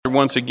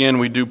Once again,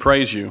 we do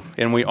praise you,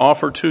 and we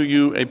offer to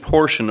you a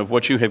portion of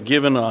what you have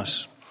given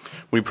us.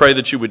 We pray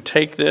that you would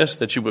take this,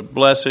 that you would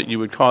bless it, you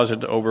would cause it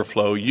to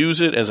overflow.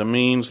 Use it as a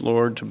means,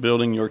 Lord, to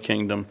building your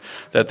kingdom,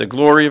 that the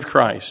glory of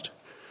Christ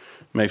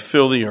may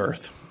fill the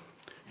earth.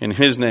 In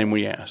his name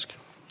we ask.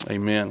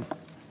 Amen.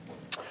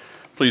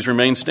 Please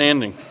remain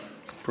standing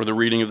for the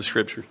reading of the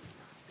Scripture.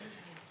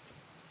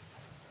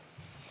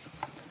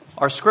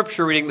 Our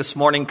Scripture reading this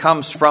morning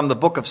comes from the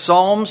book of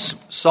Psalms,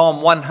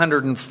 Psalm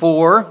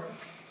 104.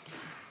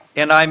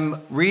 And I'm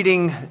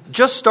reading,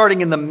 just starting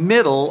in the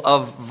middle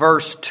of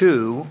verse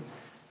 2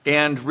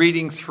 and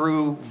reading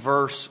through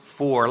verse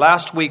 4.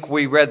 Last week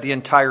we read the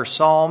entire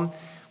psalm.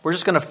 We're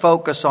just going to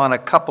focus on a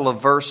couple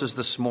of verses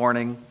this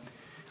morning.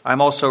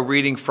 I'm also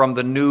reading from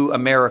the New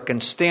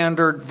American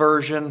Standard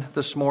Version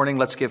this morning.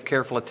 Let's give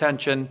careful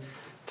attention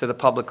to the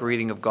public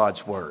reading of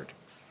God's Word.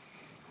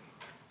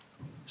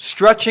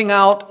 Stretching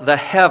out the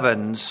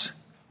heavens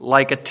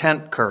like a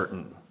tent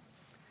curtain,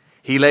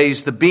 he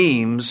lays the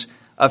beams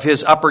of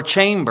his upper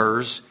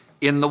chambers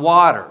in the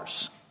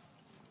waters.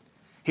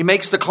 He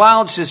makes the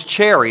clouds his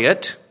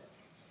chariot.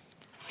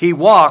 He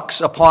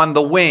walks upon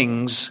the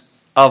wings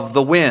of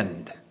the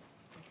wind.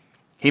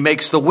 He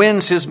makes the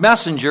winds his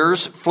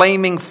messengers,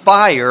 flaming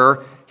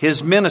fire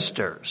his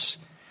ministers.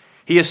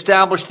 He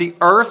established the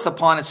earth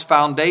upon its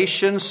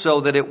foundations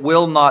so that it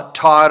will not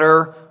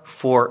totter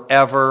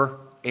forever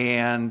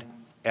and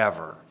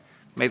ever.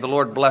 May the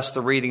Lord bless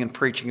the reading and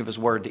preaching of his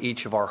word to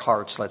each of our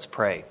hearts. Let's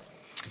pray.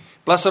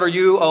 Blessed are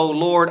you, O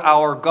Lord,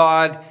 our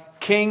God,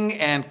 King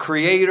and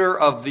Creator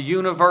of the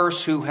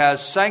universe, who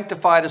has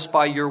sanctified us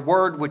by your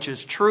word, which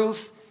is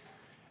truth,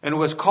 and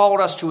who has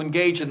called us to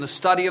engage in the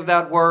study of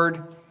that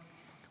word.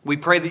 We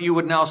pray that you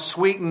would now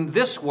sweeten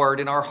this word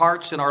in our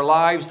hearts and our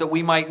lives, that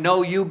we might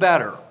know you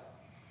better,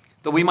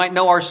 that we might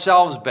know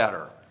ourselves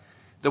better,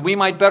 that we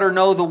might better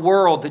know the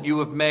world that you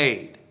have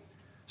made,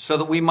 so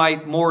that we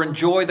might more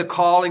enjoy the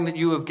calling that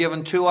you have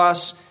given to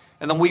us,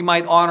 and that we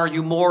might honor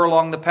you more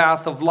along the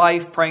path of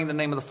life, praying in the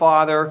name of the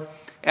Father,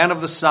 and of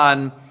the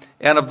Son,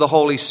 and of the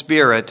Holy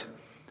Spirit.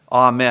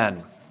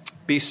 Amen.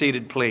 Be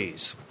seated,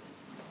 please.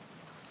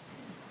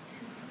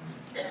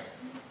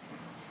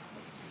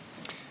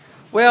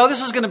 Well,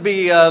 this is going to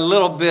be a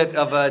little bit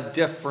of a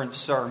different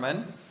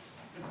sermon.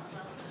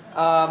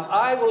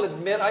 I will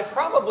admit I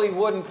probably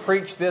wouldn't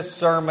preach this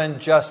sermon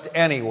just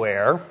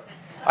anywhere.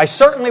 I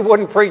certainly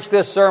wouldn't preach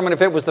this sermon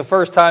if it was the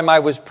first time I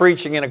was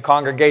preaching in a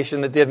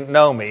congregation that didn't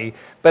know me,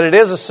 but it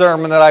is a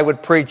sermon that I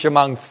would preach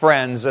among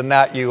friends, and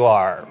that you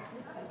are.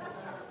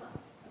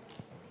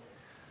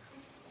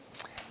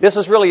 This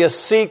is really a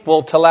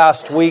sequel to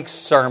last week's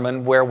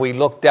sermon where we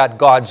looked at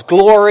God's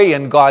glory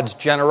and God's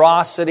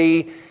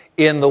generosity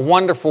in the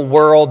wonderful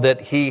world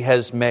that he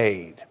has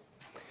made.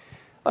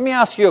 Let me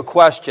ask you a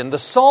question. The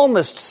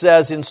psalmist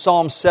says in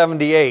Psalm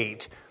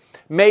 78,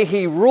 "May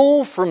he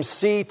rule from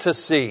sea to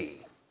sea."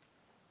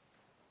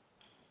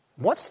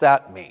 What's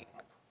that mean?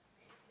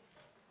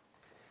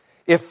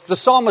 If the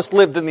psalmist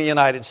lived in the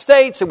United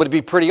States, it would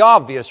be pretty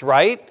obvious,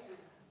 right?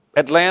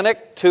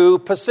 Atlantic to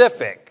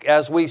Pacific,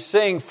 as we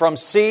sing from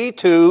sea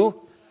to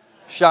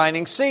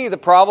shining sea. The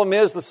problem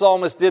is the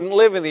psalmist didn't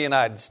live in the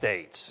United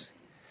States.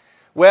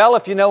 Well,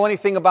 if you know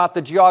anything about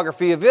the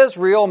geography of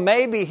Israel,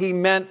 maybe he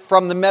meant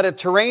from the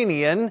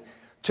Mediterranean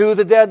to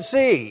the Dead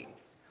Sea.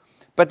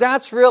 But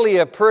that's really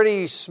a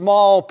pretty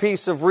small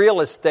piece of real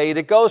estate.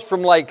 It goes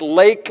from like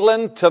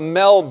Lakeland to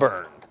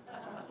Melbourne.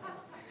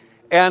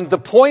 And the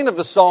point of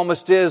the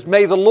psalmist is,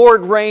 may the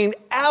Lord reign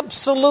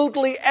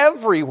absolutely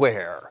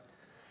everywhere.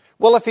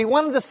 Well, if he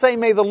wanted to say,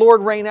 may the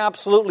Lord reign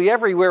absolutely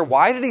everywhere,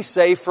 why did he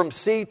say from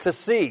sea to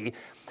sea?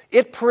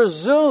 It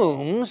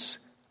presumes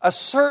a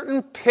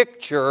certain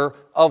picture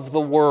of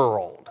the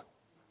world,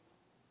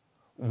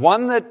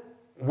 one that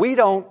we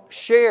don't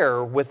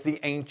share with the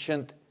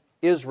ancient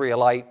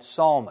Israelite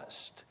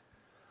psalmist.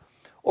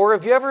 Or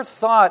have you ever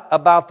thought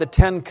about the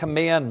Ten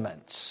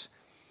Commandments?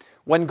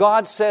 When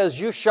God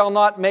says, you shall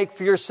not make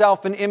for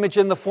yourself an image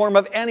in the form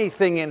of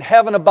anything in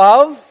heaven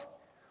above,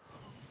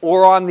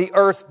 or on the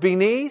earth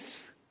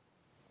beneath,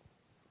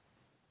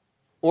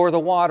 or the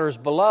waters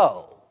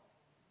below.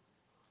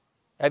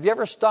 Have you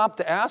ever stopped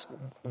to ask,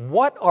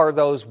 what are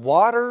those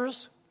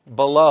waters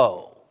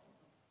below?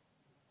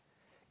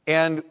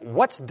 And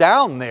what's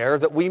down there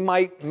that we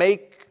might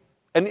make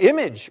an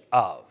image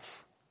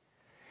of?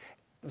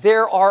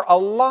 There are a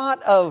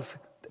lot of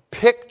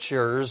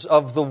pictures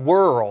of the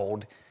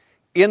world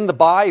in the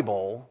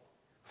Bible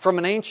from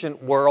an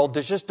ancient world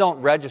that just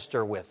don't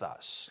register with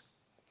us.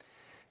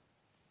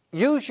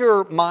 Use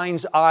your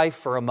mind's eye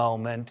for a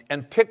moment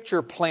and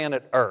picture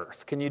planet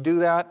Earth. Can you do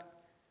that?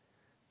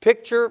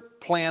 Picture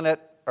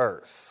planet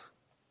Earth.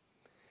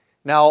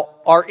 Now,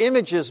 our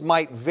images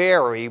might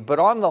vary, but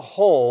on the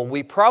whole,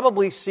 we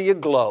probably see a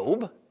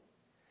globe.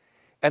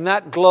 And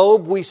that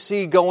globe we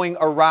see going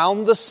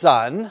around the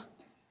sun.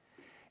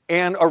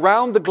 And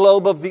around the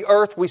globe of the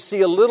earth, we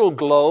see a little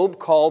globe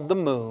called the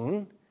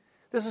moon.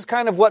 This is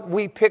kind of what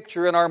we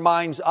picture in our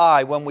mind's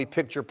eye when we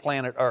picture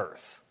planet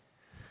Earth.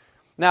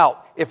 Now,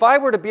 if I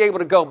were to be able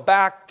to go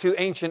back to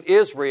ancient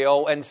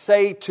Israel and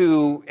say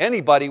to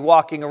anybody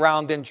walking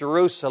around in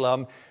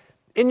Jerusalem,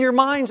 in your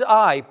mind's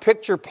eye,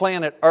 picture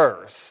planet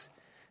Earth,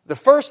 the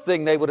first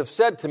thing they would have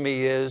said to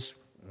me is,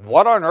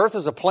 what on earth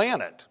is a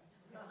planet?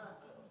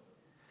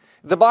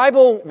 The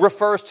Bible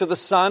refers to the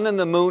sun and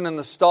the moon and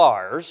the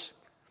stars,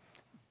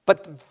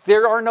 but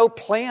there are no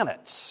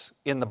planets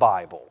in the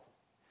Bible.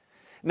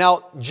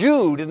 Now,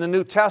 Jude in the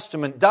New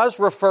Testament does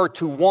refer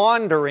to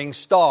wandering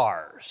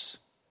stars,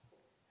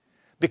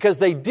 because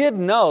they did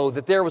know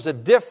that there was a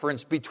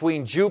difference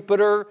between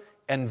Jupiter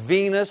and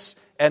Venus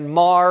and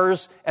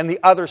Mars and the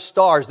other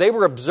stars. They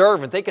were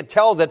observant. They could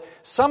tell that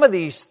some of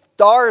these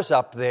stars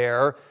up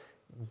there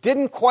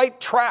didn't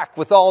quite track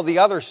with all the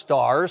other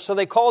stars, so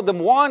they called them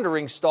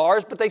wandering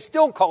stars, but they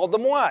still called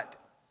them what?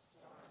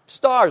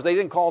 Stars. They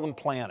didn't call them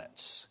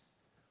planets.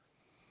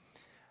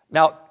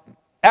 Now,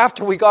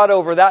 after we got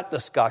over that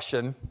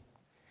discussion,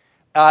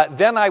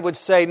 then I would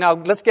say, now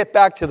let's get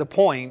back to the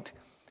point.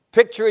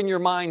 Picture in your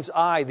mind's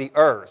eye the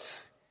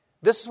earth.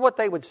 This is what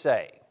they would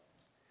say.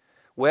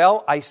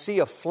 Well, I see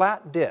a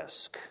flat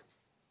disk,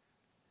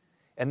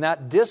 and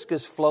that disk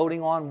is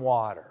floating on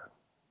water.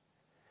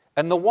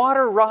 And the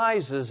water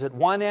rises at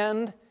one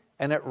end,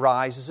 and it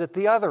rises at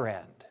the other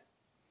end.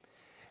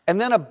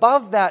 And then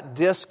above that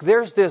disk,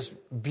 there's this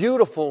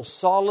beautiful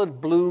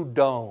solid blue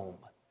dome.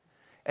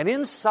 And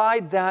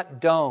inside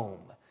that dome,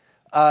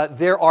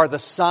 there are the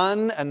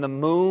sun and the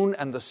moon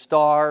and the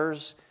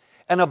stars.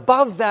 And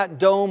above that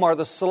dome are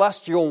the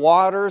celestial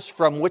waters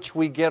from which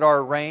we get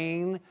our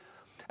rain.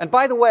 And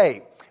by the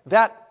way,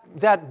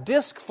 that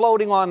disk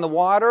floating on the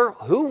water,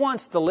 who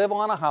wants to live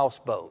on a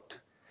houseboat?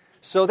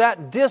 So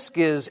that disk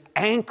is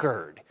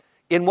anchored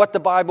in what the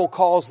Bible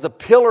calls the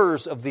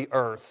pillars of the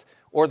earth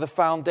or the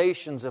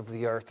foundations of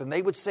the earth. And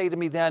they would say to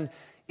me then,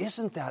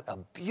 isn't that a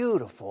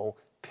beautiful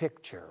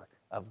picture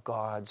of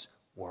God's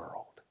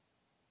world?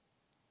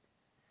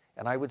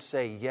 And I would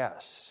say,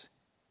 yes,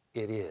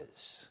 it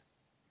is.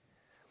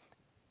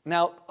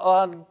 Now,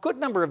 a good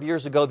number of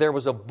years ago, there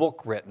was a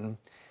book written,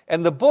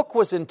 and the book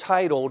was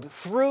entitled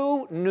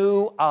Through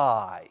New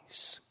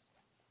Eyes,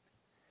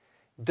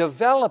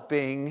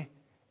 Developing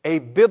a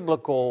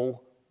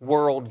Biblical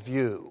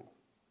Worldview.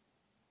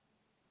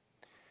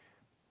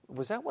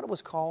 Was that what it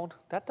was called?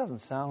 That doesn't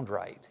sound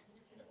right.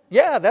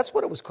 Yeah, that's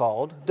what it was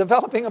called.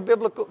 Developing a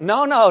biblical...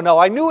 No,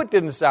 I knew it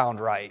didn't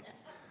sound right.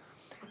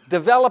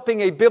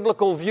 Developing a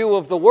biblical view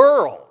of the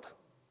world,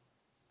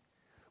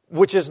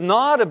 which is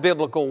not a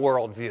biblical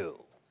worldview,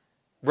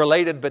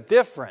 related but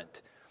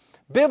different.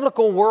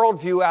 Biblical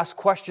worldview asks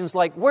questions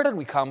like, where did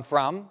we come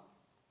from?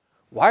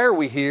 Why are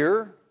we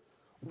here?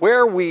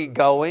 Where are we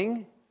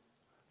going?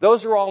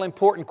 Those are all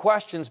important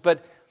questions,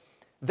 but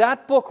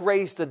that book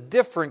raised a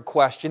different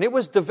question. It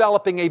was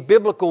developing a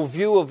biblical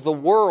view of the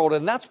world,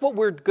 and that's what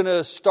we're going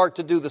to start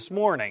to do this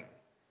morning.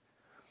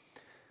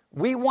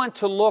 We want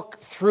to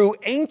look through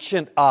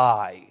ancient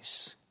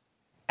eyes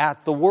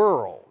at the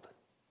world,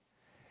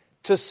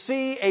 to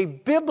see a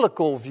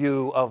biblical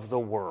view of the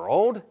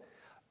world.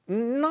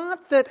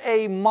 Not that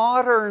a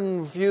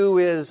modern view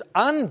is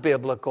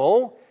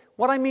unbiblical.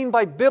 What I mean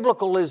by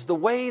biblical is the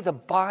way the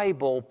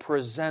Bible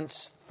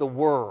presents the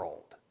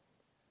world.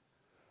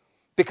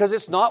 Because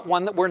it's not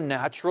one that we're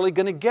naturally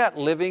going to get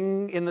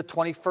living in the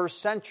 21st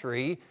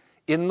century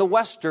in the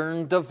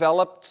Western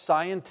developed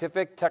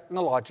scientific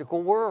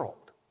technological world.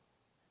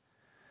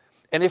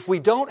 And if we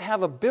don't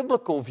have a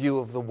biblical view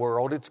of the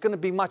world, it's going to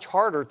be much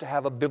harder to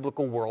have a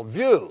biblical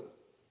worldview.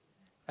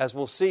 As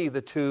we'll see, the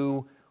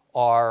two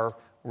are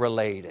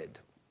related.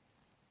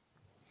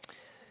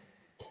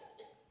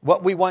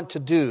 What we want to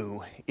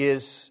do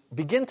is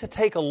begin to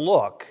take a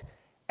look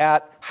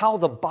at how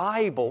the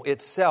Bible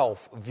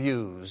itself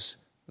views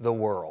the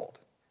world.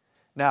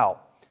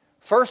 Now,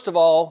 first of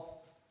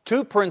all,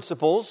 2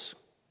 principles,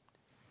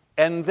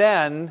 and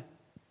then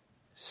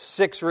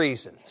 6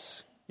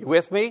 reasons. You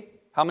with me?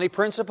 How many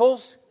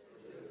principles?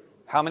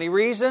 How many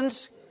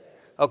reasons?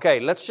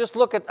 Okay, let's just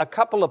look at a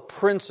couple of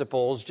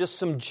principles, just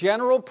some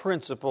general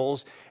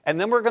principles,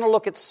 and then we're going to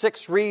look at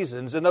 6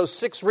 reasons, and those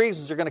 6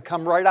 reasons are going to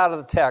come right out of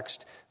the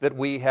text that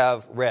we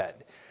have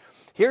read.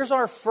 Here's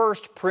our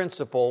first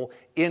principle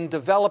in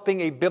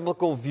developing a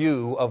biblical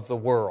view of the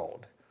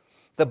world.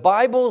 The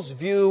Bible's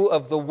view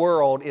of the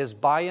world is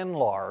by and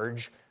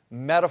large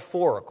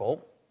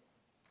metaphorical,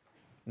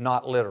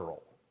 not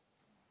literal.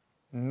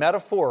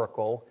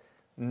 Metaphorical,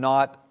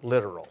 not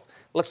literal.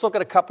 Let's look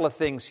at a couple of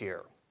things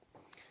here.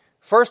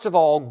 First of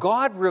all,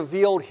 God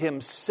revealed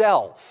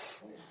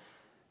Himself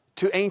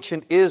to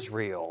ancient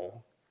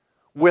Israel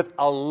with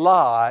a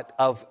lot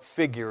of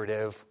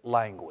figurative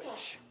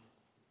language.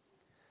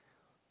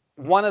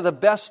 One of the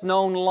best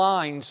known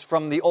lines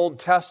from the Old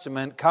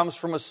Testament comes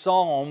from a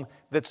psalm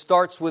that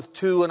starts with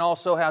 2 and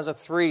also has a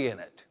 3 in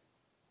it.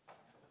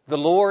 The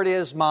Lord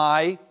is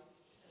my,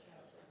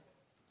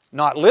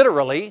 not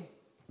literally,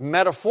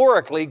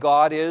 metaphorically,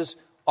 God is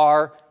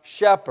our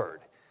shepherd.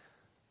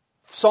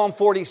 Psalm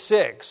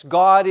 46,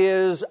 God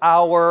is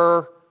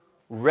our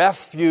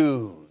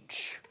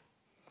refuge.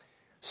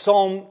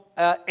 Psalm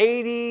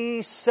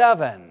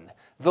 87,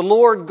 the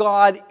Lord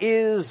God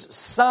is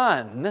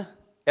sun,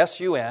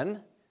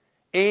 S-U-N,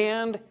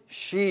 and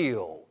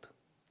shield.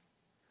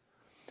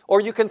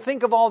 Or you can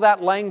think of all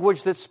that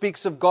language that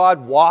speaks of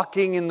God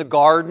walking in the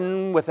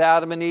garden with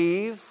Adam and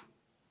Eve.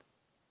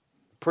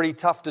 Pretty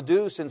tough to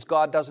do since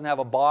God doesn't have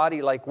a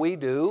body like we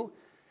do.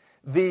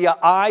 The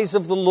eyes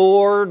of the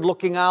Lord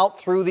looking out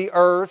through the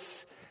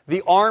earth.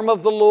 The arm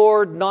of the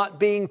Lord not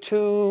being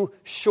too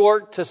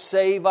short to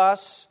save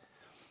us.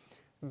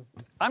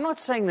 I'm not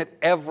saying that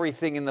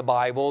everything in the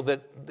Bible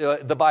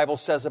that the Bible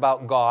says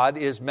about God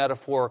is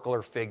metaphorical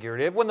or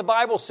figurative. When the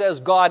Bible says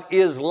God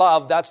is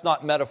love, that's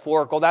not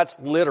metaphorical, that's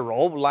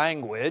literal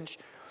language.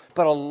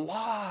 But a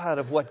lot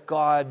of what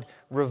God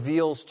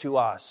reveals to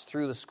us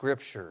through the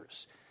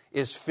Scriptures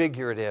is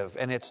figurative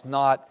and it's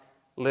not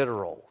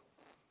literal.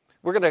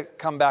 We're going to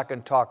come back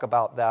and talk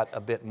about that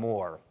a bit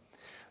more.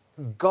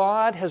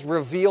 God has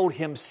revealed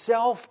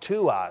Himself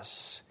to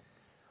us,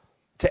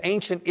 to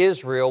ancient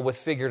Israel, with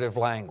figurative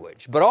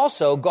language. But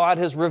also, God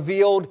has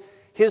revealed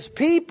His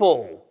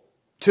people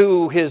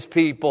to His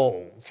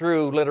people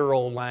through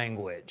literal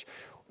language.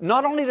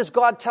 Not only does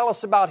God tell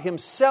us about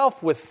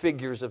Himself with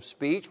figures of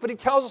speech, but He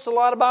tells us a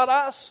lot about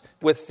us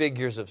with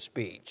figures of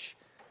speech.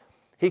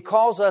 He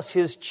calls us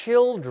His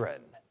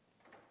children.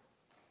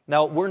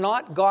 Now, we're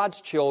not God's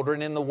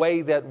children in the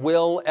way that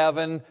Will,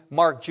 Evan,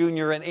 Mark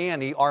Jr., and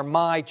Annie are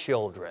my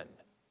children.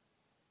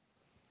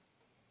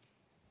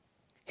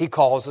 He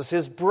calls us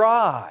His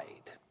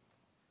bride.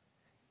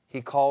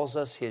 He calls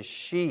us His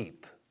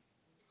sheep.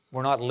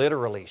 We're not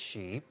literally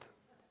sheep.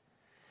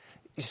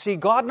 You see,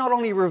 God not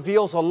only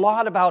reveals a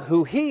lot about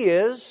who He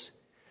is,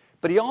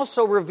 but He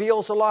also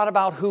reveals a lot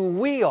about who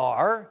we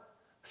are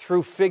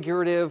through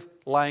figurative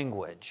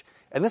language.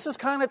 And this is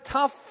kind of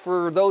tough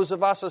for those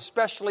of us,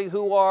 especially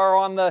who are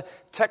on the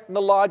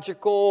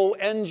technological,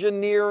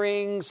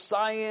 engineering,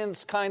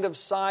 science kind of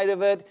side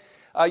of it.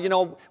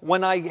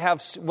 When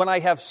I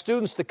have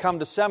students that come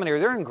to seminary,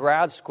 they're in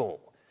grad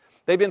school.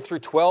 They've been through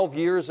 12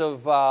 years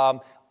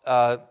of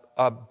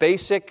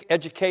basic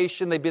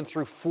education. They've been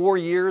through 4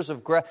 years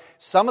of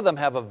Some of them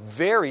have a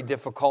very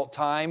difficult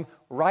time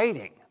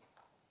writing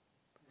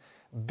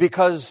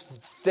because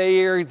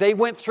they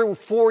went through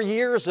 4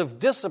 years of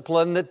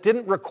discipline that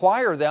didn't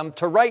require them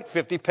to write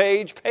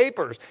 50-page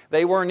papers.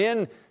 They weren't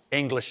in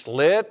English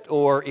Lit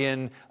or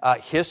in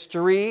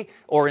history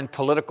or in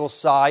political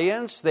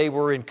science. They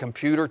were in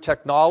computer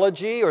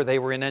technology or they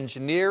were in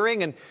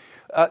engineering. And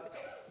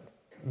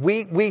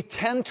we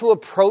tend to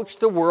approach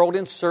the world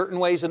in certain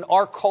ways, and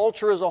our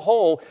culture as a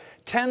whole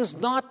tends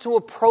not to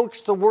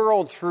approach the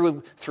world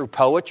through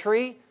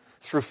poetry,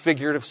 through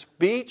figurative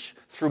speech,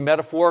 through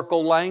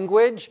metaphorical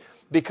language,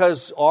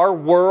 because our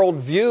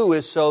worldview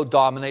is so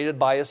dominated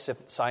by a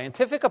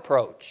scientific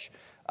approach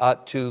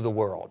to the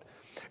world.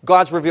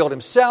 God's revealed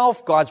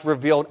Himself. God's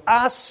revealed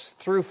us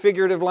through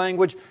figurative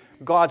language.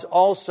 God's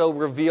also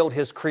revealed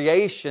His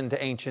creation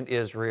to ancient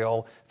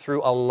Israel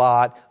through a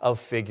lot of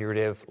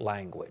figurative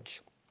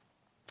language.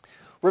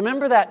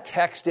 Remember that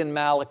text in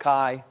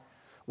Malachi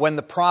when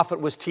the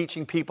prophet was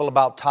teaching people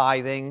about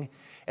tithing?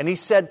 And he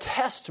said,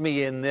 "Test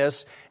me in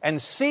this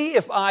and see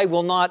if I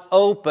will not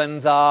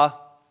open the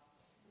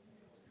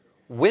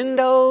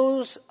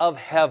windows of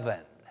heaven."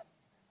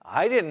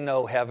 I didn't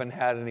know heaven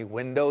had any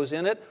windows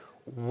in it.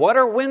 What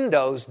are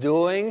windows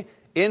doing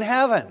in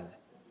heaven?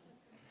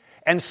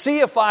 "And see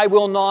if I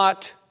will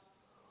not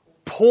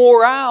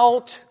pour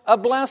out a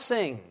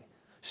blessing."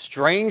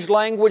 Strange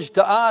language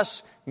to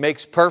us,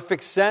 makes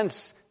perfect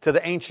sense to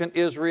the ancient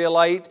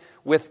Israelite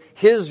with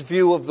his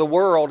view of the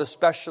world,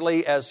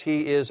 especially as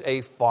he is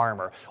a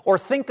farmer. Or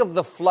think of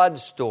the flood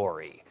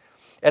story.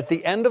 At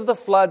the end of the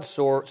flood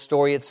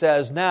story, it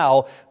says,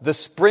 "Now the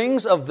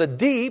springs of the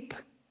deep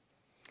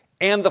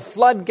and the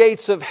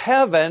floodgates of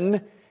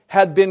heaven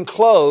had been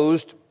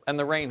closed, and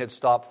the rain had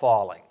stopped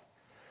falling."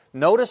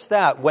 Notice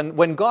that.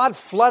 When God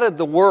flooded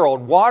the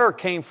world, water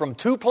came from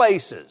two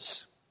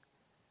places.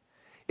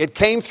 It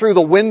came through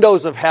the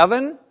windows of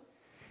heaven,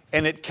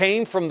 and it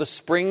came from the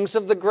springs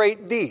of the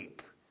great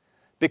deep.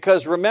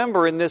 Because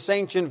remember, in this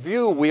ancient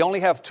view, we only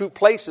have two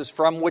places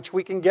from which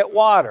we can get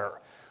water.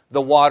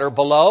 The water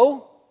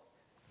below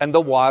and the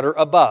water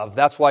above.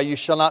 That's why you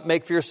shall not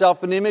make for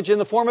yourself an image in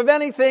the form of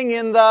anything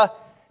in the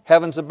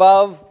heavens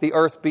above, the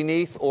earth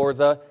beneath,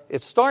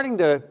 it's starting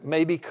to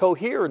maybe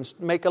cohere and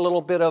make a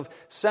little bit of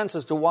sense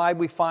as to why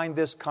we find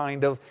this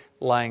kind of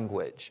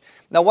language.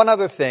 Now, one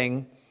other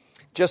thing,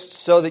 just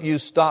so that you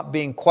stop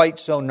being quite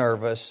so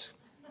nervous.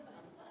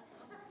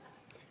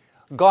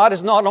 God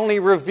has not only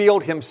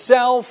revealed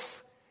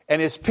Himself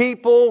and His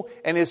people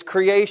and His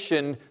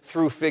creation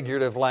through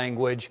figurative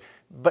language,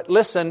 but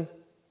listen,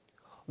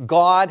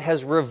 God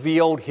has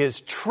revealed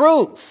His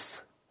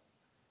truth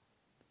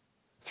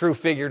through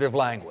figurative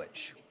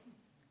language.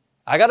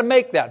 I got to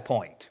make that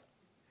point.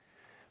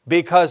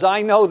 Because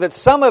I know that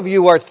some of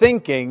you are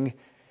thinking,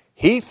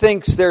 he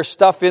thinks there's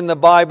stuff in the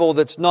Bible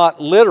that's not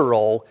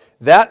literal.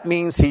 That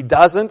means he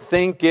doesn't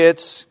think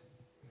it's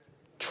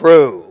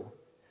true.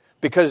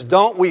 Because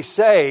don't we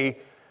say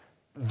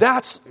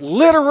that's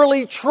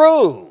literally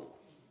true.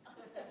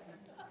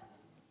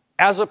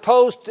 As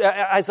opposed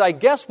to, as I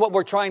guess what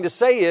we're trying to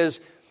say is,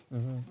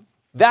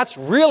 that's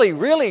really,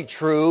 really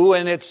true,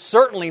 and it's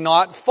certainly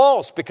not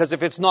false, because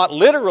if it's not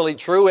literally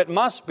true, it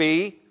must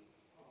be.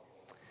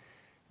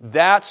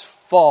 That's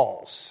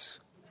false.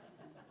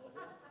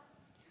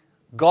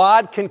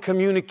 God can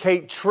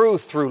communicate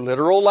truth through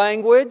literal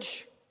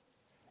language,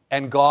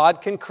 and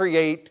God can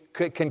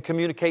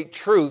communicate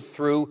truth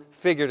through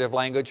figurative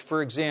language.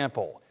 For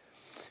example,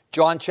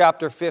 John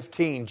chapter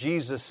 15,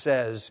 Jesus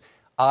says,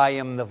 I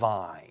am the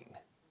vine,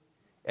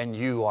 and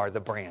you are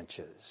the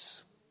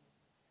branches.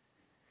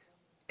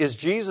 Is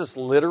Jesus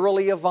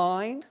literally a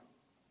vine?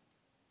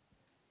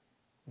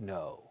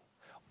 No.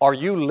 Are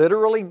you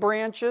literally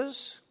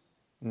branches?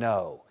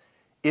 No.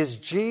 Is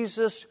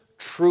Jesus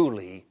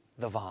truly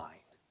the vine?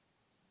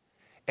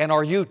 And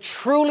are you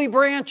truly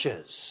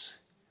branches?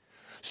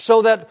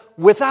 So that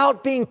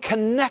without being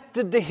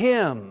connected to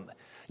Him,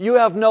 you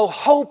have no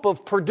hope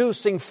of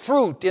producing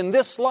fruit in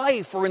this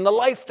life or in the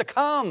life to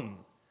come.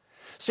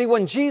 See,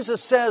 when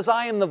Jesus says,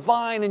 I am the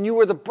vine and you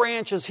are the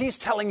branches, He's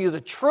telling you the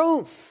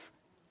truth.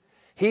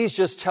 He's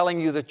just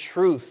telling you the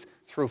truth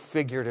through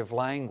figurative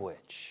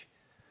language.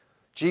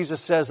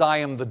 Jesus says, I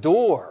am the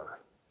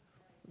door,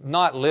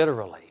 not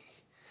literally.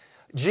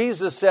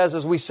 Jesus says,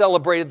 as we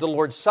celebrated the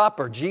Lord's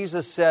Supper,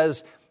 Jesus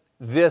says,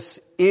 this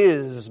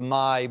is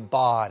my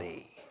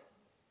body.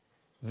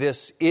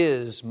 This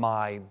is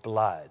my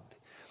blood.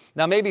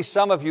 Now, maybe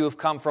some of you have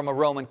come from a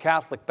Roman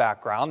Catholic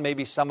background.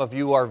 Maybe some of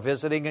you are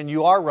visiting and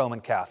you are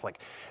Roman Catholic.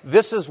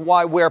 This is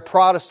why where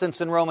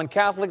Protestants and Roman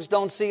Catholics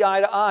don't see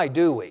eye to eye,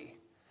 do we?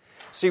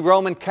 See,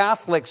 Roman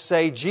Catholics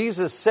say,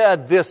 Jesus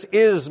said, this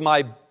is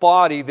my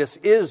body, this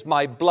is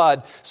my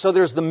blood. So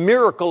there's the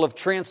miracle of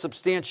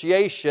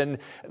transubstantiation.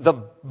 The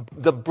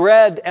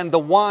bread and the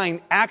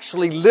wine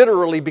actually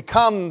literally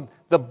become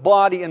the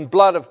body and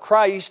blood of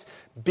Christ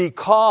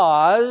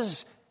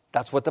because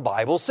that's what the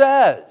Bible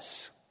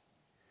says.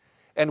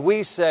 And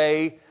we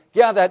say,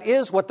 yeah, that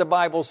is what the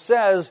Bible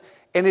says,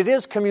 and it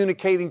is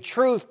communicating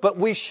truth, but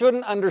we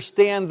shouldn't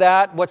understand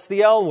that, what's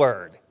the L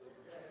word?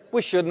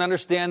 We shouldn't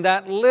understand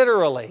that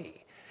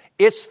literally.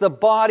 It's the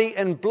body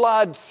and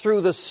blood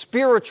through the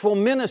spiritual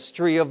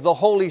ministry of the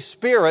Holy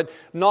Spirit,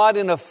 not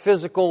in a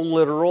physical,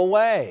 literal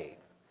way.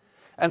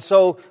 And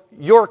so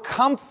you're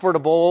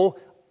comfortable.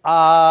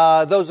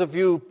 Those of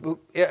you, who,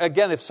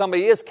 again, if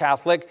somebody is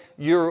Catholic,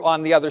 you're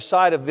on the other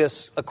side of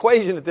this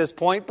equation at this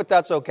point, but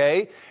that's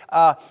okay.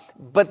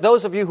 But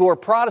those of you who are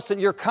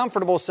Protestant, you're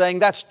comfortable saying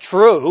that's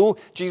true.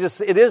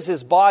 Jesus, it is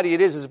His body,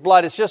 it is His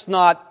blood. It's just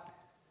not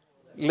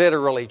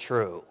literally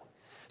true.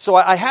 So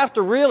I have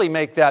to really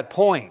make that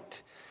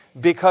point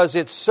because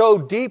it's so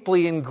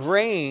deeply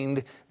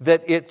ingrained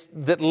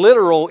that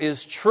literal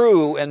is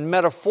true and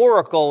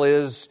metaphorical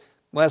is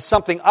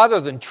something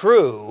other than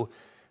true,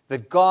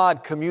 that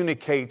God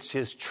communicates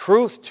His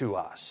truth to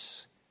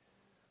us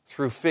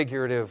through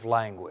figurative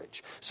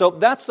language. So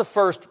that's the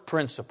first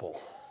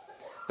principle.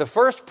 The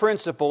first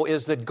principle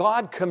is that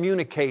God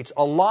communicates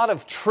a lot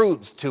of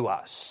truth to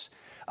us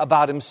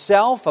about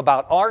Himself,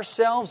 about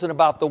ourselves, and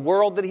about the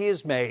world that He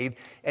has made,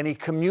 and He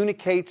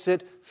communicates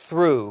it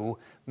through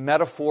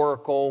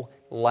metaphorical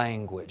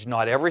language.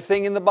 Not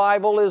everything in the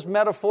Bible is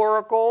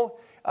metaphorical,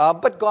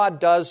 but God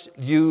does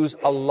use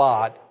a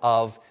lot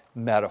of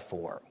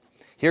metaphor.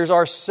 Here's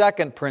our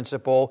second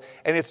principle,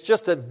 and it's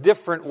just a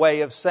different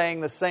way of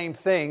saying the same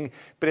thing,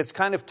 but it's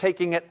kind of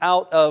taking it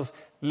out of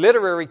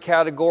literary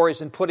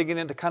categories and putting it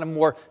into kind of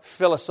more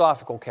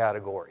philosophical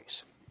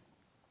categories.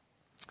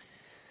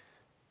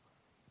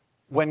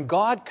 When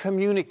God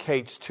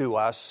communicates to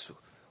us,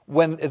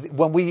 when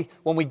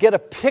we get a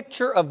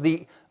picture of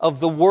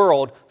the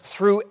world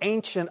through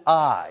ancient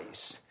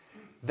eyes,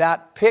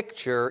 that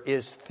picture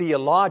is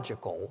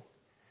theological.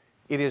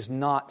 It is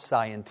not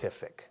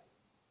scientific.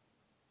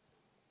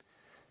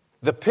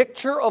 The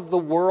picture of the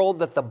world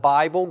that the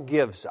Bible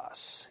gives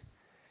us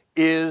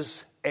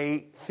is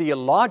a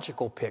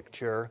theological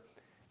picture.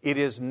 It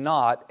is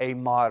not a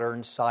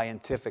modern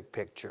scientific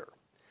picture.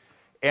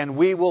 And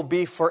we will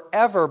be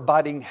forever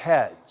butting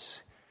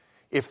heads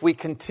if we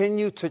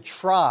continue to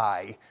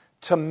try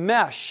to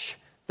mesh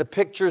the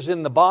pictures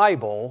in the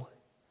Bible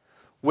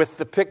with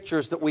the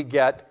pictures that we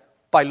get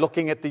by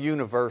looking at the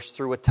universe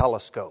through a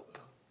telescope.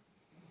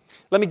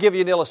 Let me give you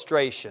an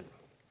illustration.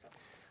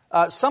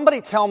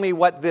 Somebody tell me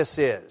what this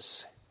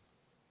is.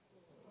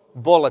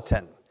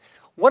 Bulletin.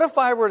 What if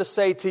I were to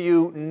say to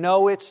you,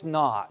 no, it's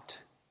not.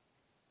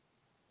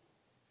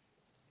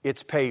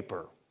 It's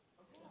paper.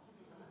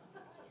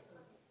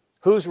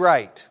 Who's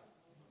right?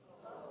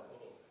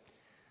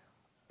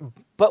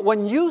 But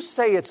when you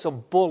say it's a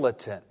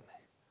bulletin,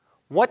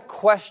 what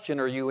question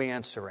are you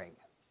answering?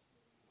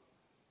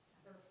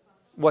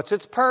 What's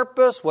its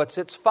purpose? What's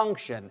its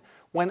function?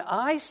 When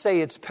I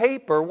say it's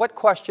paper, what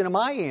question am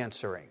I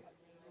answering?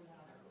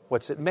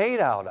 What's it made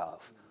out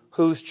of?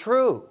 Who's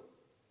true?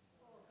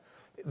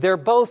 They're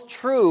both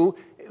true.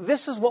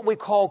 This is what we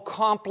call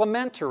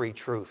complementary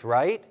truth,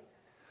 right?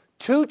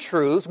 two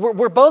truths.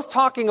 We're both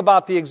talking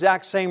about the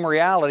exact same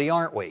reality,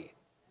 aren't we?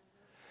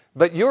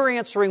 But you're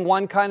answering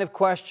one kind of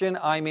question,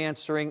 I'm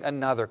answering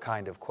another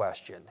kind of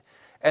question.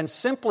 And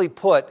simply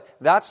put,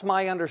 that's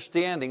my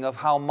understanding of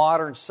how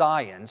modern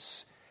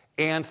science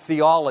and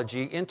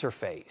theology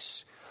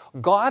interface.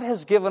 God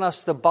has given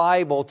us the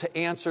Bible to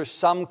answer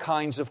some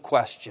kinds of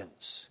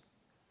questions,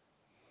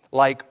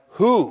 like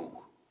who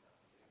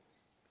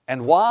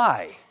and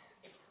why.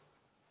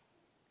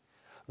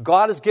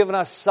 God has given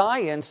us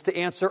science to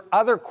answer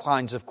other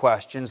kinds of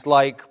questions,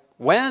 like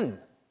when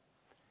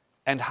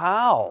and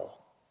how.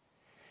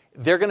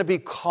 They're going to be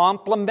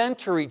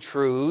complementary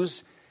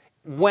truths.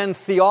 When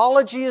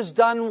theology is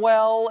done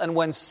well and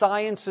when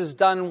science is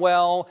done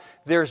well,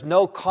 there's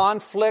no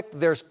conflict,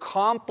 there's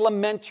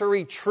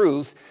complementary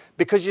truth,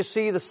 because you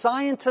see, the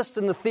scientist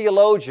and the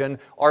theologian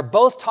are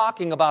both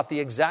talking about the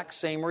exact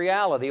same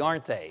reality,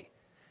 aren't they?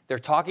 They're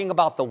talking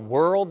about the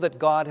world that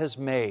God has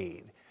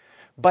made,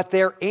 but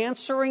they're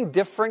answering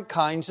different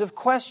kinds of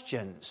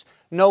questions.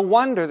 No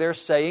wonder they're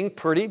saying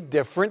pretty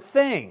different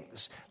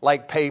things,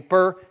 like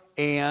paper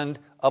and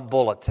a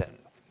bulletin.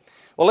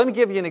 Well, let me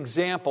give you an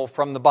example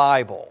from the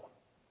Bible.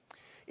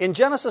 In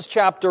Genesis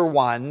chapter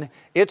 1,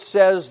 it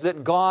says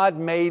that God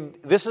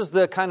made, this is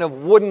the kind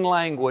of wooden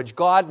language,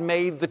 God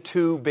made the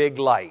two big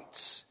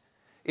lights.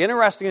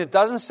 Interesting, it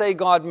doesn't say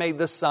God made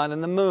the sun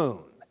and the moon.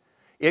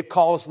 It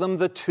calls them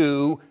the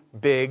two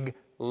big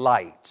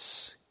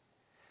lights.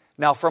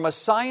 Now, from a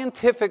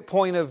scientific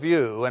point of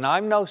view, and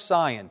I'm no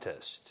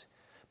scientist,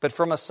 but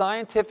from a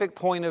scientific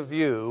point of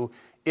view,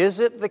 is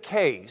it the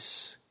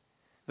case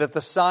that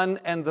the sun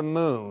and the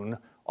moon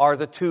are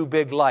the two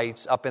big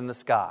lights up in the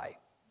sky?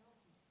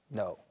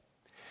 No.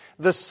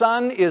 The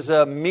sun is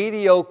a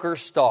mediocre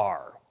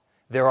star.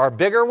 There are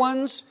bigger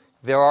ones,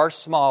 there are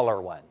smaller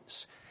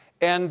ones.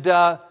 And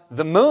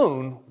the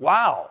moon,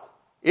 wow,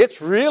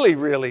 it's really,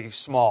 really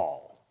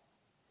small.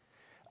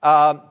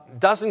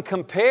 Doesn't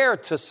compare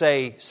to,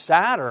 say,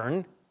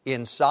 Saturn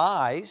in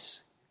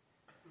size.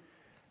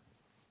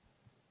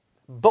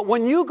 But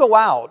when you go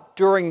out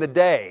during the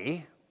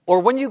day, or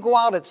when you go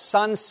out at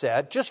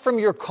sunset, just from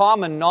your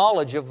common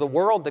knowledge of the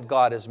world that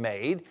God has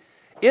made,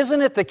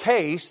 isn't it the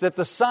case that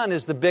the sun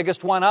is the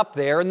biggest one up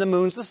there and the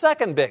moon's the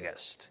second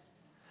biggest?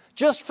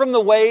 Just from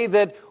the way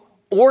that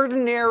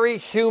ordinary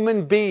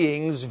human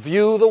beings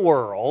view the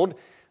world,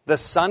 the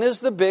sun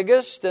is the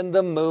biggest and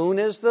the moon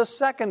is the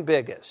second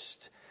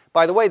biggest.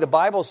 By the way, the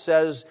Bible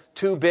says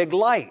two big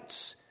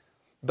lights.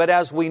 But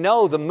as we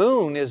know, the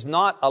moon is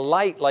not a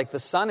light like the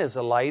sun is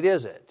a light,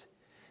 is it?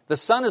 The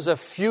sun is a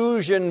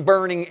fusion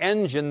burning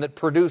engine that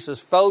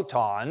produces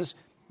photons.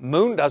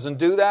 Moon doesn't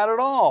do that at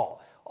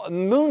all. The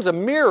moon's a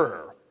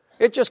mirror.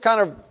 It just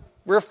kind of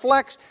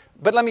reflects.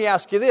 But let me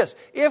ask you this.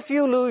 If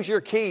you lose your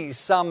keys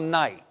some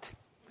night,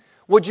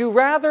 would you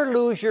rather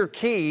lose your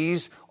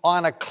keys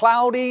on a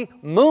cloudy,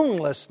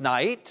 moonless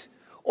night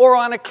or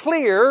on a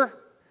clear,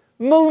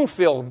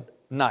 moon-filled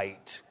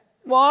night?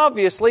 Well,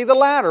 obviously the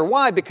latter.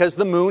 Why? Because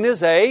the moon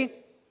is a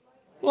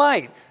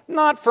light.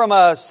 Not from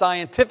a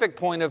scientific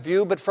point of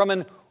view, but from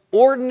an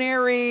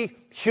ordinary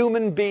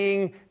human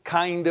being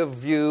kind of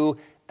view.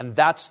 And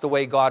that's the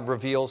way God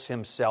reveals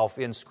Himself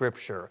in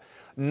Scripture.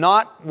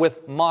 Not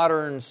with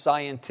modern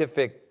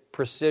scientific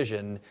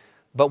precision,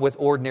 but with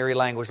ordinary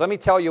language. Let me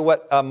tell you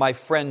what my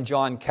friend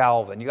John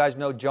Calvin, you guys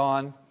know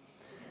John?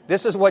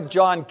 This is what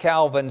John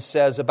Calvin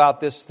says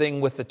about this thing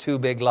with the two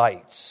big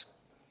lights.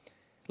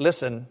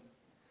 Listen,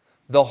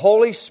 the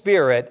Holy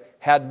Spirit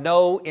had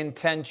no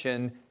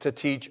intention to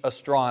teach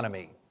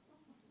astronomy.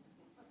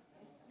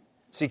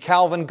 See,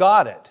 Calvin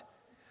got it.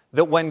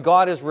 That when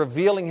God is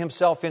revealing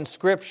Himself in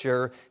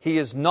Scripture, He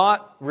is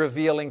not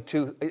revealing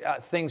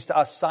things to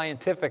us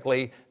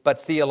scientifically, but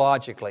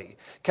theologically.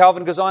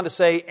 Calvin goes on to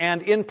say,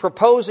 and in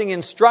proposing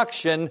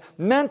instruction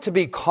meant to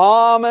be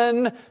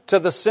common to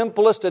the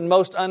simplest and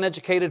most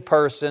uneducated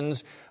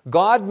persons,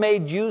 God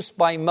made use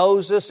by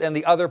Moses and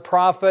the other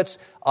prophets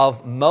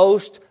of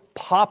most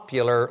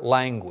popular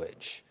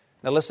language.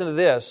 Now listen to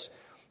this.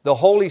 The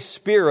Holy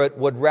Spirit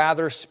would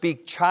rather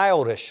speak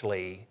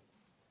childishly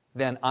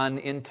than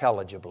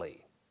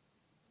unintelligibly.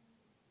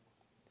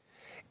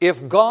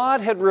 If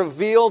God had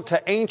revealed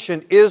to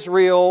ancient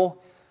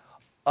Israel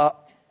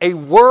a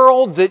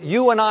world that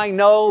you and I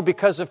know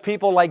because of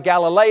people like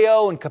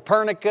Galileo and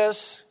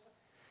Copernicus,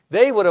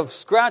 they would have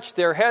scratched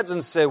their heads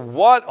and said,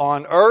 what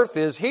on earth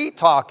is he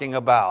talking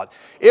about?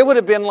 It would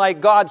have been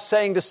like God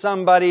saying to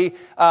somebody,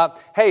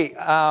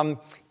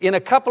 in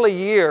a couple of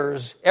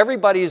years,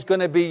 everybody's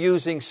going to be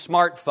using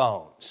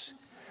smartphones.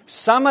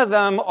 Some of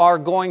them are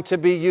going to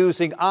be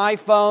using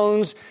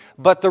iPhones,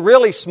 but the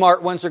really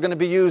smart ones are going to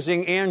be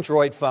using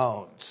Android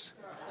phones.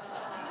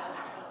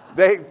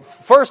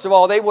 First of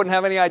all, they wouldn't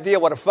have any idea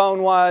what a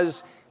phone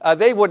was.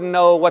 They wouldn't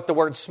know what the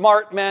word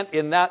smart meant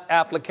in that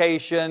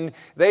application.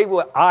 They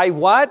would,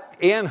 what?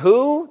 And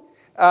who?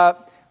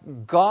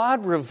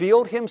 God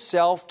revealed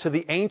Himself to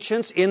the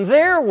ancients in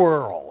their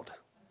world.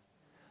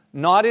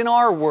 Not in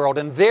our world.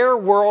 And their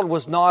world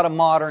was not a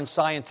modern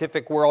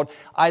scientific world.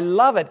 I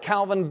love it.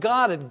 Calvin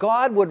got it.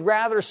 God would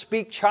rather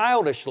speak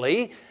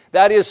childishly,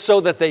 that is,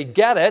 so that they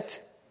get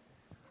it,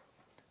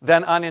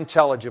 than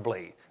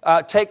unintelligibly.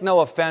 Take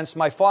no offense.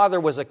 My father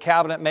was a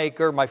cabinet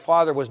maker. My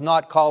father was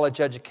not college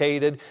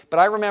educated. But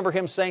I remember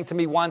him saying to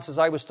me once as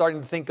I was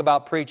starting to think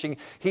about preaching,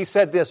 he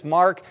said this,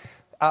 Mark,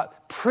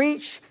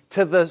 preach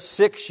to the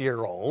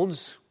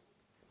 6-year-olds,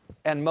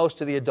 and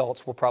most of the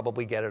adults will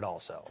probably get it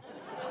also.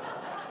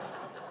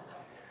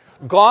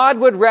 God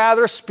would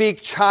rather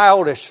speak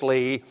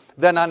childishly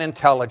than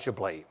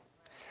unintelligibly.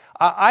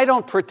 I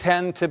don't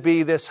pretend to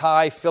be this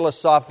high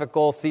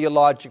philosophical,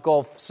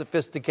 theological,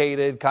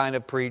 sophisticated kind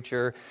of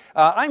preacher.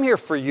 I'm here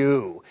for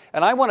you,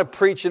 and I want to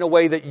preach in a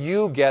way that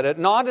you get it,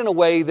 not in a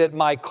way that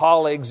my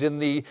colleagues in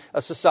the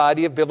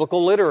Society of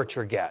Biblical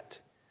Literature get.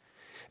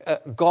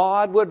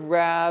 God would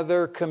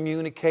rather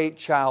communicate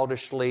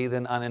childishly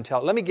than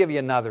unintelligently. Let me give you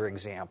another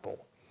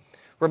example.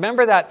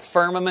 Remember that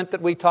firmament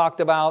that we talked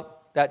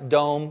about, that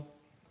dome?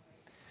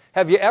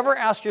 Have you ever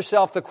asked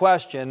yourself the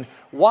question,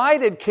 why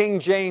did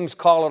King James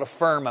call it a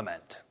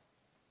firmament?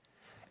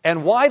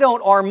 And why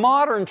don't our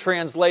modern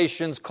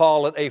translations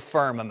call it a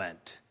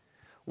firmament?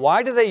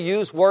 Why do they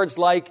use words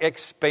like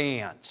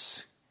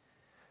expanse?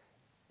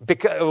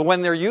 Because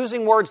when they're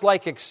using words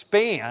like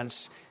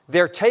expanse,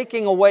 they're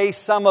taking away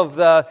some of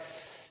the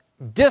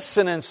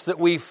dissonance that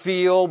we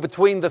feel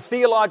between the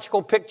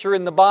theological picture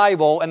in the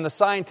Bible and the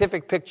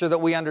scientific picture that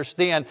we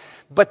understand.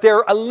 But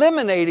they're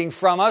eliminating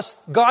from us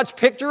God's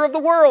picture of the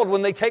world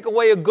when they take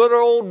away a good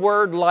old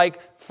word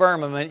like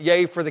firmament.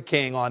 Yay for the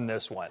king on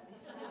this one.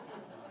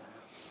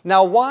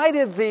 Now, why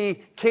did the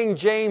King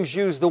James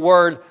use the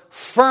word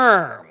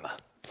firmament?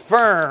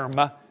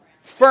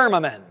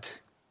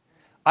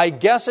 I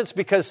guess it's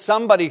because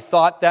somebody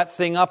thought that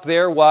thing up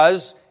there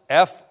was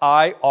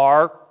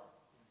F-I-R-M.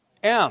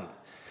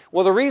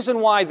 Well, the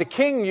reason why the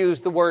king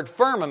used the word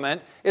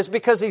firmament is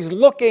because he's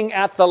looking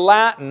at the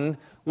Latin,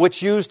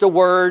 which used a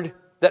word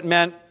that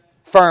meant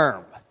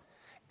firm.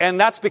 And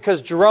that's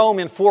because Jerome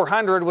in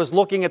 400 was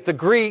looking at the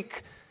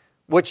Greek,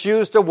 which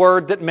used a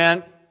word that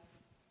meant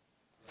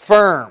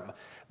firm.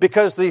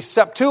 Because the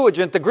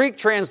Septuagint, the Greek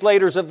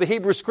translators of the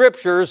Hebrew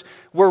Scriptures,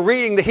 were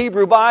reading the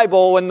Hebrew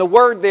Bible, and the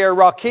word there,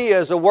 rakia,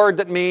 is a word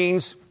that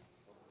means,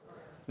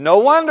 no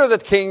wonder the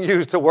king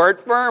used the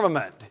word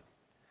firmament.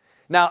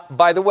 Now,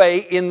 by the way,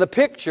 in the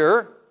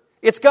picture,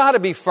 it's got to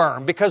be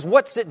firm, because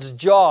what's its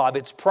job,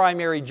 its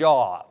primary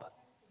job?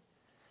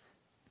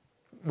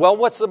 Well,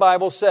 what's the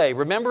Bible say?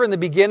 Remember in the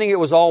beginning it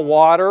was all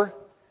water?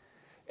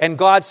 And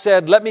God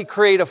said, let me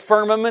create a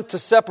firmament to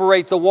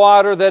separate the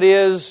water that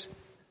is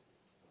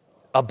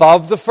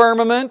above the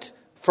firmament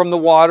from the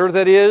water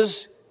that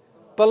is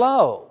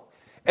below.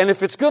 And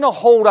if it's going to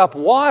hold up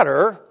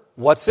water,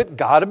 what's it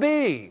got to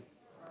be?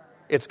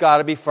 It's got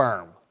to be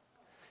firm.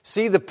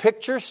 See, the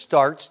picture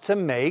starts to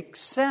make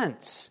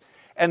sense.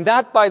 And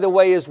that, by the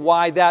way, is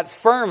why that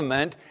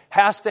firmament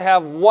has to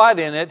have what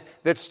in it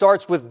that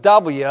starts with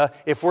W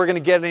if we're going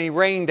to get any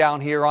rain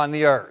down here on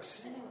the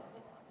earth.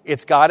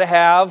 It's got to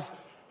have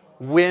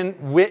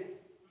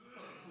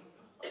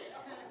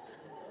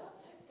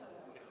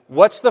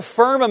What's the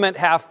firmament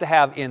have to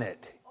have in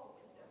it?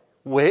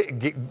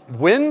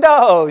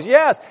 Windows,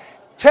 yes.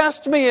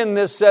 Test me in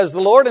this, says the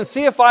Lord, and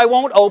see if I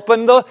won't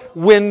open the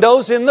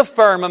windows in the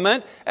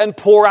firmament and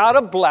pour out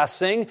a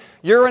blessing.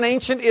 You're an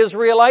ancient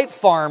Israelite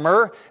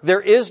farmer. There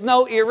is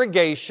no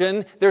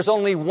irrigation. There's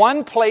only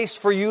one place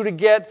for you to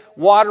get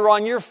water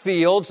on your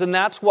fields, and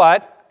that's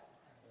what?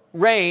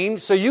 Rain.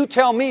 So you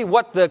tell me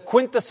what the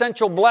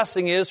quintessential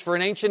blessing is for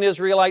an ancient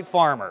Israelite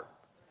farmer.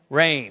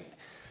 Rain.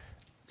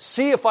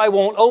 See if I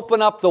won't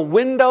open up the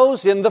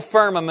windows in the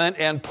firmament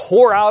and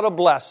pour out a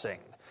blessing.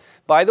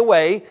 By the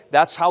way,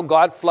 that's how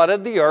God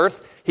flooded the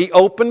earth. He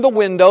opened the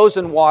windows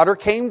and water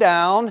came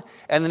down,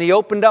 and then He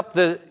opened up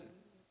the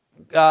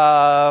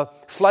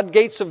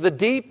floodgates of the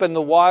deep and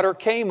the water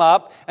came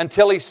up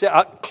until He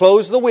said,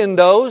 close the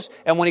windows,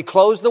 and when He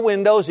closed the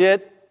windows,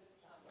 it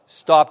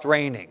stopped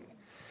raining.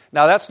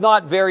 Now, that's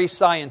not very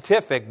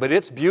scientific, but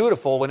it's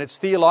beautiful when it's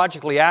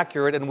theologically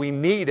accurate, and we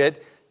need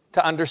it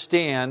to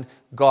understand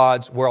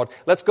God's world.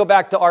 Let's go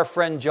back to our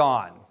friend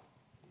John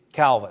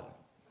Calvin.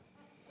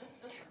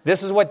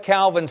 This is what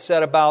Calvin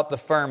said about the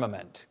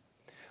firmament.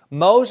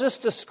 Moses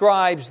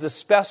describes the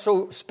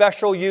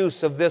special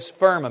use of this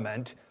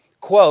firmament,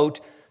 quote,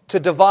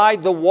 to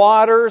divide the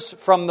waters,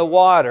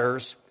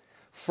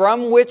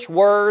 from which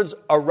words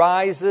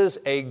arises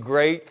a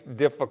great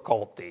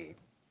difficulty.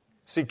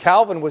 See,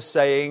 Calvin was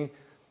saying,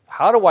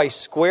 how do I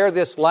square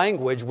this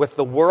language with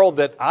the world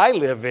that I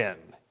live in?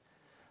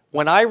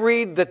 When I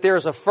read that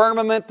there's a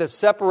firmament that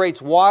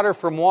separates water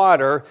from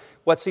water,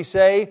 what's he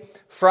say?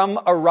 From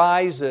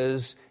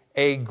arises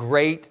a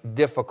great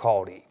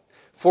difficulty.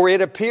 For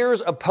it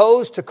appears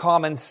opposed to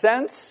common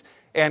sense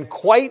and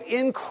quite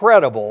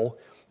incredible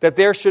that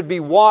there should be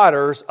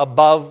waters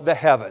above the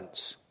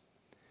heavens.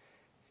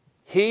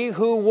 He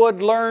who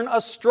would learn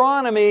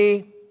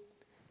astronomy,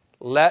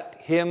 let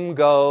him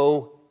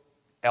go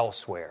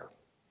elsewhere.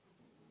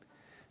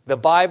 The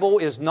Bible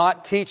is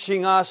not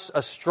teaching us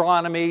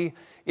astronomy.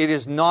 It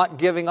is not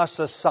giving us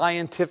a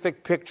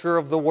scientific picture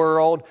of the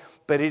world,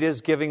 but it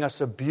is giving us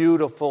a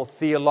beautiful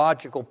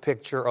theological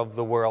picture of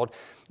the world.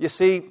 You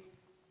see,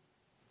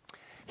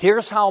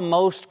 here's how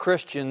most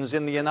Christians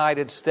in the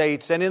United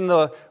States and in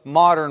the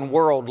modern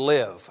world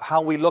live,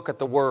 how we look at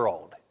the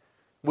world.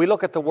 We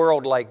look at the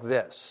world like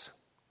this,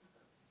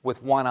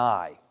 with one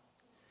eye.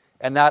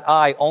 And that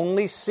eye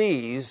only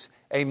sees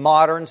a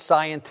modern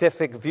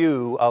scientific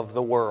view of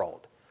the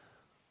world.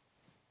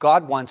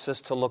 God wants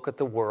us to look at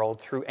the world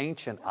through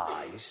ancient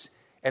eyes.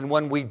 And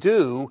when we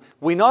do,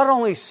 we not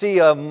only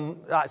see I'm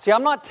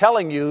not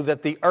telling you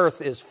that the earth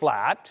is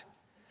flat.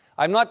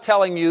 I'm not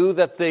telling you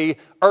that the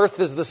earth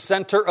is the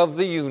center of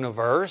the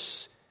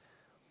universe.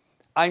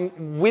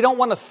 We don't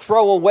want to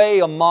throw away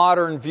a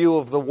modern view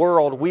of the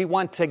world. We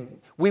want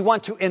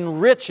to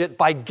enrich it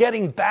by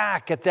getting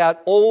back at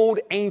that old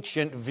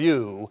ancient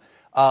view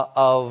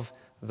of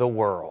the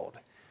world.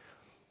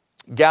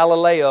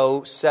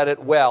 Galileo said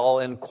it well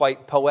and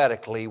quite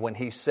poetically when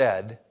he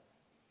said,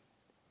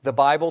 "The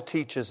Bible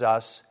teaches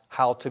us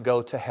how to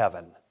go to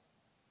heaven,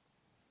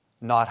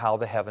 not how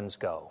the heavens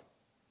go."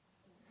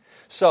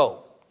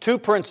 So, 2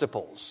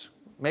 principles.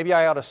 Maybe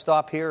I ought to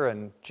stop here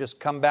and just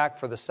come back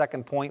for the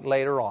second point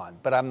later on,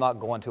 but I'm not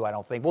going to, I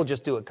don't think. We'll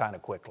just do it kind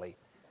of quickly,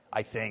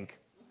 I think.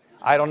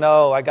 I don't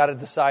know. I got to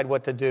decide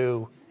what to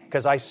do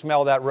because I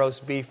smell that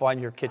roast beef on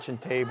your kitchen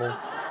table.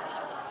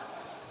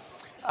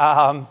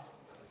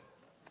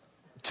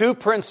 2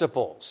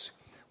 principles.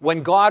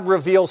 When God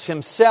reveals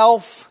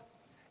Himself,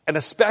 and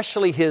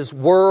especially His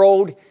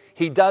world,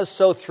 He does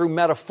so through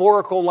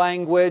metaphorical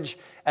language,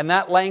 and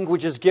that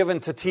language is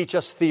given to teach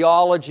us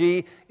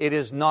theology. It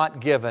is not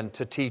given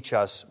to teach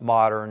us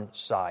modern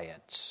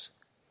science.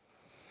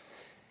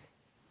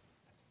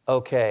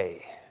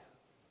 Okay.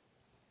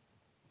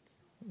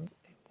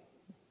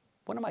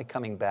 When am I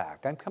coming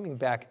back? I'm coming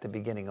back at the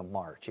beginning of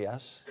March,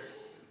 yes?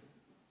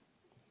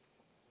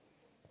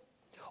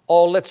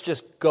 Oh, let's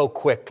just go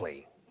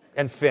quickly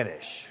and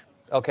finish,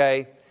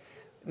 okay?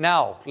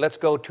 Now, let's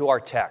go to our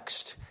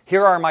text.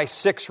 Here are my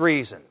 6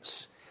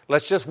 reasons.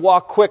 Let's just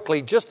walk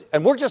quickly,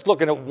 and we're just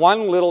looking at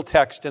one little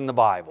text in the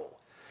Bible.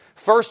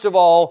 First of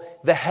all,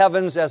 the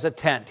heavens as a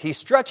tent. He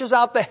stretches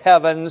out the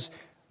heavens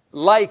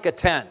like a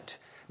tent.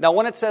 Now,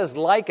 when it says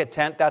like a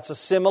tent, that's a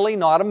simile,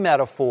 not a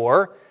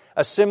metaphor.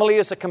 A simile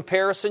is a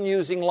comparison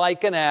using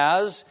like and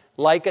as,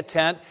 like a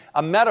tent.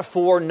 A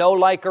metaphor, no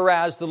like or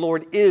as, the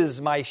Lord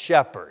is my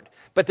shepherd.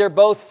 But they're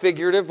both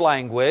figurative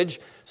language.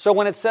 So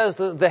when it says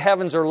the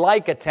heavens are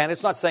like a tent,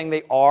 it's not saying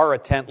they are a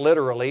tent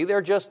literally.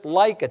 They're just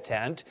like a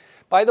tent.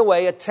 By the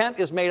way, a tent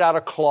is made out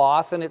of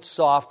cloth and it's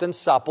soft and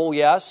supple,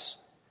 yes?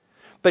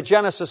 But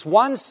Genesis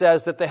 1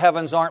 says that the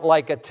heavens aren't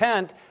like a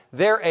tent.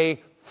 They're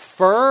a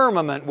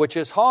firmament, which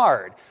is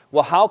hard.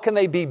 Well, how can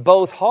they be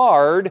both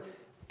hard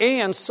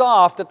and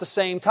soft at the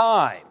same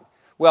time?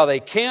 Well,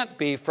 they can't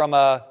be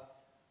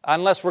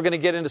unless we're going to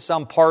get into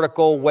some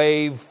particle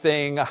wave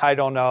thing, I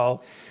don't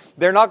know.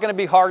 They're not going to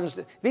be hard.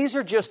 These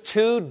are just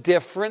 2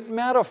 different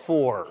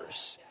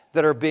metaphors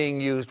that are being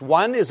used.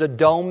 One is a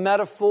dome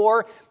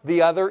metaphor.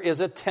 The other is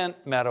a tent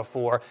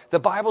metaphor. The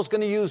Bible's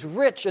going to use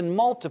rich and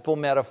multiple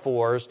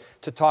metaphors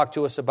to talk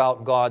to us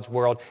about God's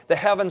world. The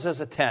heavens as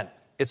a tent.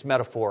 It's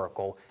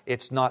metaphorical.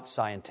 It's not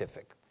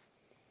scientific.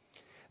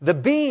 The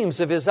beams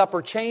of His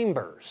upper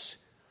chambers.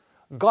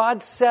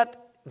 God set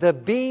the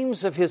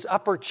beams of His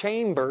upper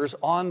chambers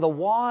on the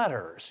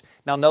waters.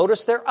 Now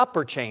notice they're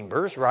upper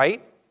chambers,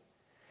 right?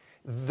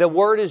 The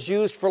word is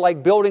used for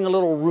like building a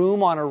little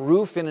room on a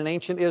roof in an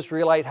ancient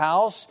Israelite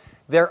house.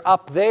 They're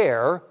up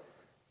there.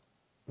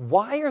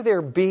 Why are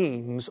there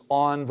beams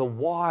on the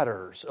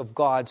waters of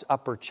God's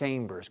upper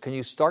chambers? Can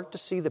you start to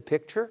see the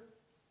picture?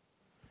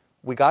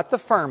 We got the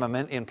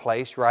firmament in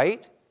place,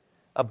 right?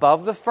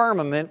 Above the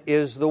firmament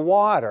is the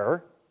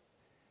water.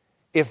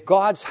 If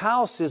God's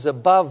house is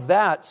above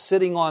that,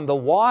 sitting on the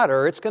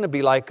water, it's going to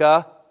be like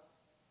a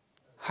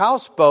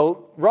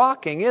houseboat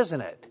rocking,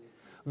 isn't it?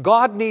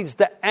 God needs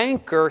to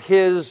anchor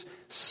His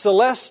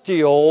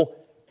celestial,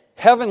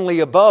 heavenly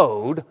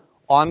abode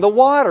on the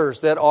waters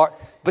that are...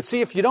 But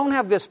see, if you don't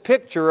have this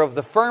picture of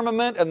the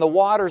firmament and the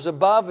waters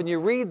above, and you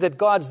read that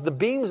the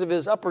beams of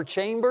His upper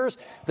chambers,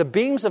 the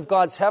beams of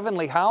God's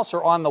heavenly house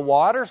are on the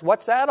waters,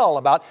 what's that all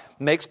about?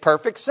 Makes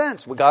perfect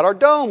sense. We got our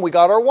dome, we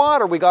got our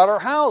water, we got our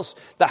house.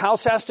 The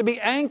house has to be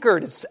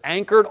anchored. It's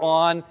anchored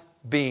on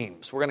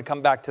beams. We're going to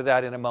come back to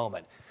that in a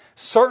moment.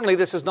 Certainly,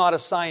 this is not a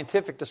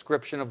scientific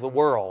description of the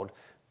world,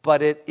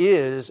 but it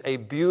is a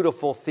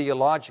beautiful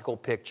theological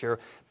picture,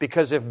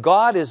 because if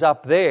God is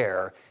up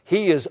there,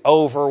 He is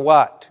over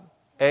what?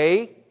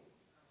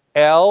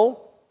 L?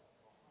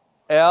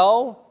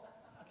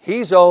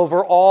 He's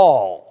over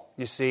all,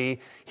 you see.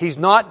 He's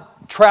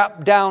not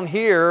trapped down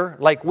here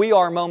like we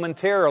are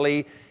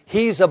momentarily.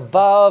 He's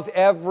above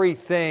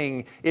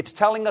everything. It's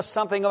telling us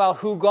something about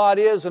who God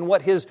is and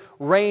what His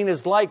reign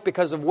is like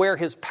because of where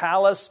His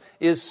palace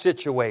is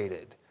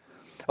situated.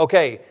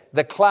 Okay,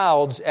 the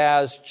clouds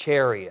as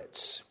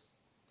chariots.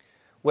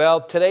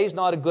 Well, today's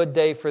not a good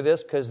day for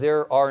this because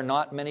there are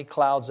not many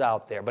clouds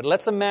out there. But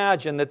let's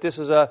imagine that this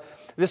is a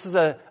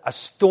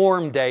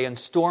storm day and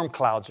storm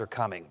clouds are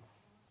coming.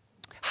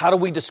 How do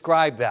we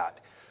describe that?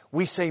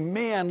 We say,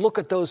 man, look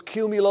at those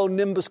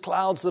cumulonimbus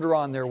clouds that are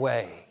on their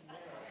way.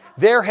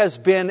 There's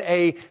been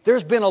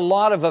a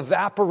lot of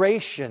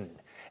evaporation.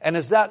 And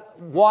as that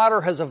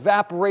water has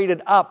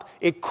evaporated up,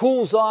 it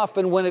cools off.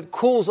 And when it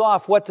cools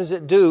off, what does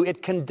it do?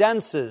 It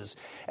condenses.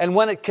 And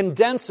when it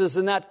condenses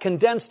and that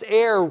condensed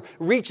air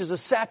reaches a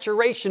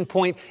saturation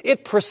point,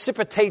 it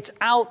precipitates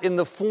out in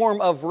the form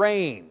of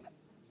rain.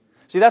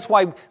 See, that's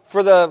why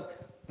for the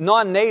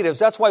non-natives,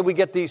 that's why we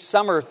get these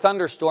summer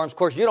thunderstorms. Of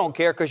course, you don't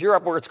care because you're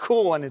up where it's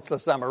cool and it's the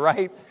summer,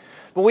 right?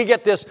 But we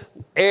get this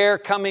air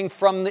coming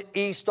from the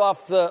east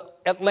off the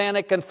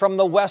Atlantic and from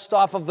the west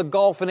off of the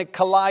Gulf, and it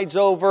collides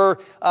over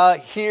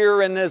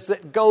here, and as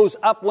it goes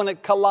up when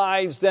it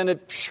collides, then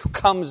it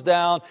comes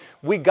down.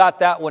 We got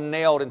that one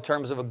nailed in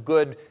terms of a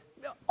good,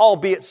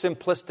 albeit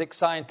simplistic,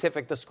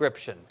 scientific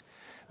description.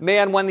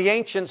 Man, when the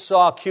ancients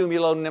saw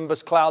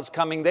cumulonimbus clouds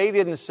coming, they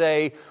didn't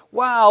say,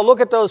 wow,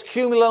 look at those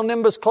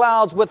cumulonimbus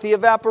clouds with the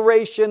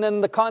evaporation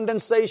and the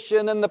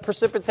condensation and the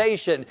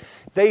precipitation.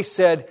 They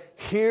said,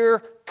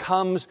 here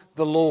comes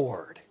the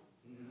Lord,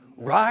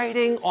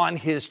 riding on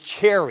His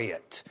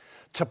chariot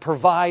to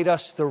provide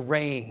us the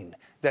rain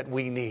that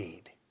we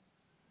need.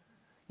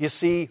 You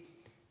see,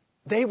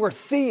 they were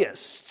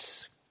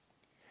theists.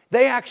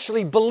 They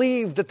actually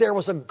believed that there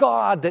was a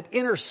God that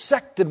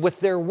intersected with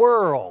their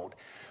world.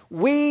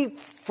 We,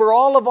 for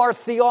all of our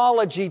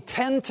theology,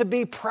 tend to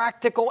be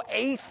practical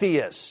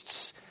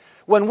atheists.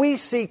 When we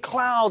see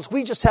clouds,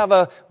 we just have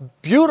a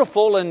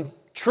beautiful and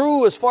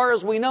true, as far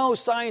as we know,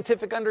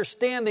 scientific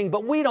understanding,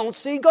 but we don't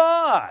see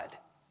God.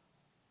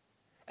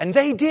 And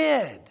they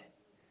did.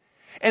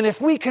 And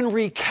if we can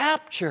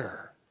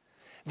recapture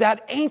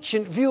that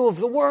ancient view of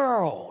the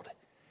world,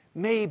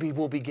 maybe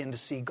we'll begin to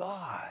see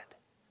God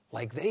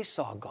like they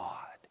saw God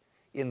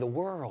in the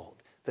world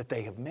that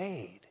they have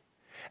made.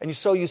 And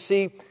so you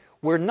see,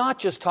 we're not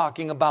just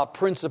talking about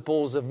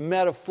principles of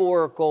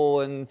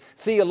metaphorical and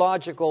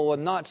theological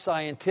and not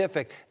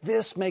scientific.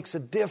 This makes a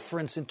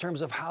difference in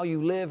terms of how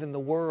you live in the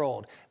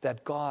world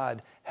that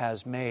God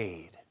has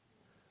made.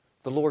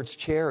 The Lord's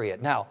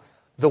chariot. Now,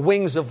 the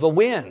wings of the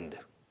wind.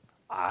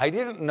 I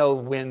didn't know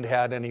wind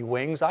had any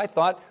wings. I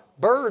thought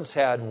birds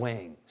had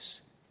wings.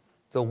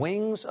 The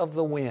wings of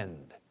the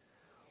wind.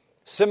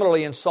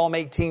 Similarly, in Psalm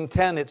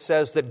 18:10, it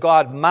says that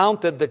God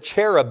mounted the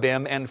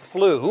cherubim and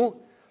flew.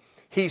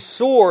 He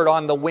soared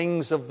on the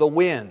wings of the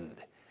wind.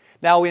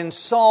 Now in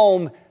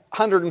Psalm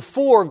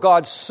 104,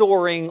 God's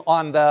soaring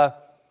on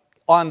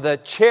the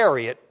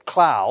chariot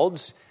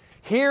clouds.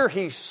 Here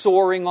He's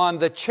soaring on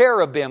the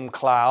cherubim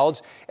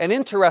clouds. An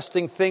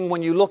interesting thing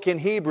when you look in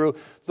Hebrew,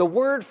 the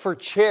word for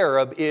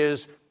cherub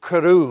is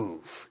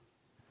keruv.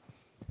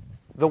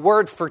 The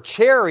word for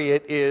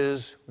chariot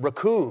is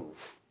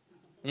rakuv.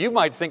 You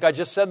might think I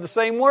just said the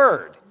same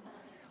word.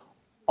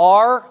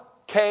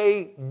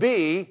 R-K-B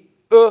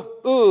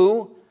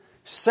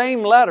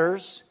same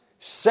letters,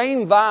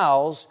 same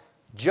vowels,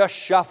 just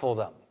shuffle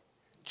them.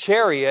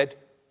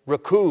 Chariot,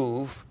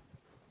 rakuv.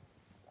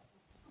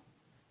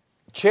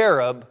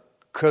 Cherub,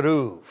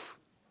 keruv.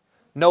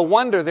 No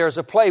wonder there's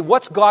a play.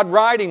 What's God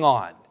riding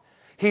on?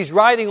 He's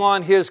riding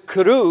on His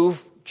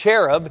keruv,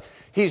 cherub.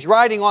 He's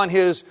riding on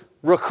His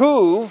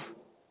rakuv,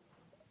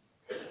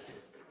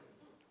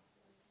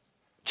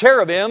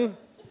 cherubim.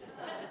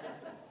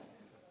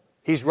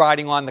 He's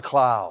riding on the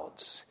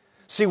clouds.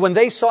 See, when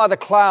they saw the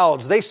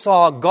clouds, they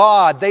saw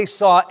God, they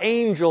saw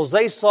angels,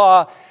 they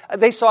saw.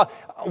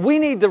 We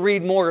need to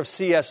read more of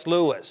C.S.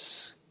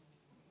 Lewis.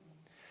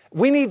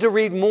 We need to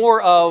read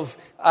more of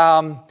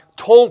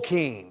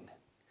Tolkien.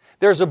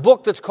 There's a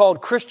book that's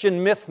called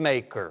Christian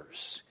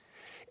Mythmakers.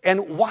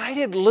 And why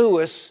did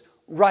Lewis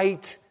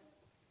write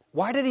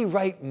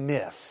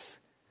myth?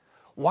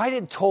 Why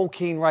did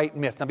Tolkien write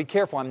myth? Now be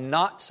careful, I'm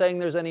not saying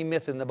there's any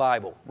myth in the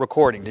Bible.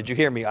 Recording, did you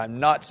hear me? I'm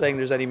not saying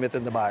there's any myth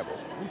in the Bible.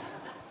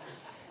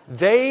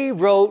 They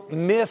wrote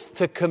myth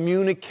to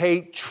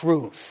communicate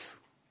truth.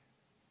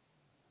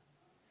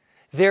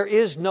 There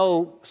is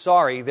no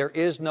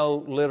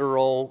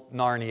literal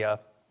Narnia.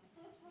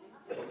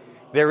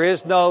 There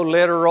is no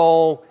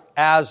literal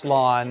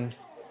Aslan.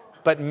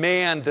 But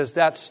man, does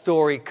that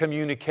story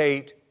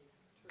communicate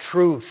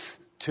truth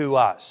to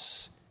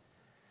us.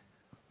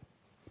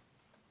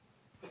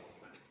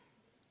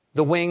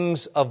 The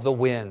wings of the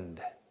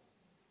wind.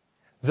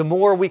 The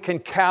more we can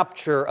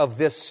capture of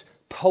this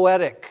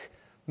poetic,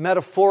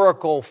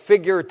 metaphorical,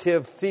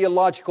 figurative,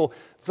 theological,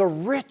 the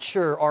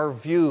richer our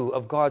view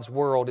of God's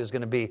world is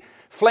going to be.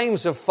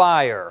 Flames of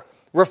fire,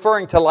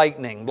 referring to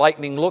lightning.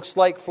 Lightning looks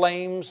like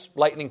flames.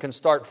 Lightning can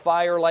start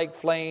fire like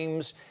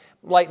flames.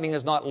 Lightning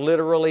is not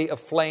literally a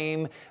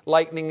flame.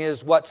 Lightning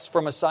is what's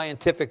from a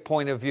scientific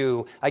point of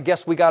view. I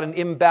guess we got an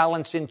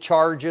imbalance in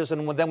charges,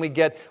 and then we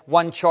get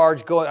one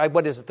charge going,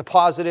 the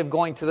positive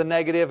going to the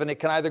negative, and it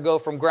can either go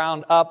from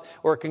ground up,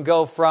 or it can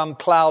go from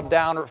cloud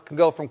down, or it can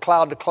go from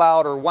cloud to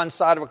cloud, or one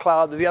side of a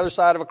cloud to the other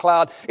side of a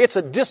cloud. It's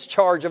a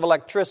discharge of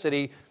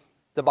electricity.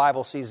 The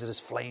Bible sees it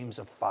as flames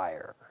of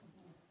fire,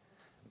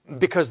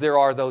 because there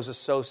are those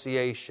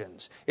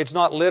associations. It's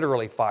not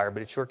literally fire,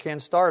 but it sure can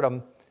start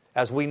them,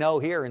 as we know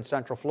here in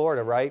Central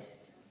Florida, right?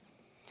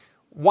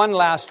 One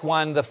last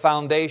one, the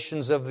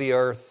foundations of the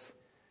earth.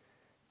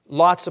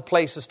 Lots of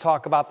places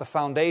talk about the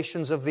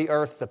foundations of the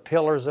earth, the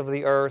pillars of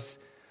the earth.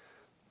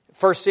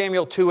 1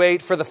 Samuel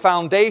 2:8, for the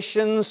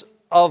foundations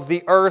of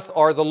the earth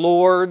are the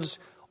Lord's,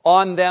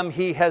 on them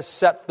He has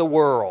set the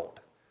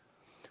world.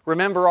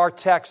 Remember our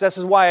text. This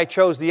is why I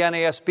chose the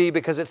NASB,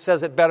 because it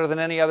says it better than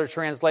any other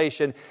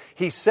translation.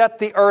 He set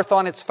the earth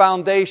on its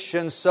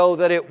foundations so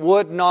that it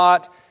would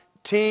not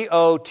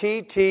Totter.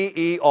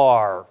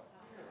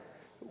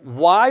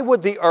 Why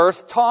would the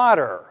earth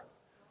totter?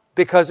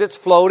 Because it's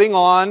floating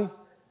on,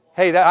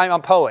 I'm a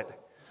poet.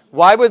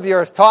 Why would the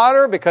earth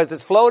totter? Because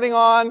it's floating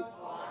on.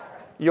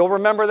 You'll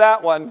remember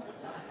that one.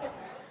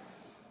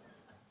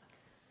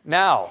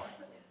 Now,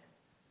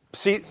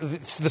 see,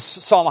 the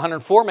Psalm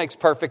 104 makes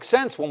perfect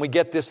sense when we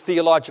get this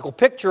theological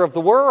picture of the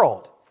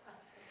world.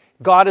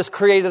 God has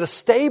created a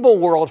stable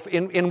world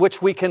in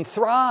which we can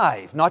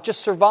thrive, not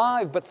just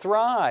survive, but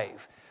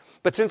thrive.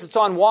 But since it's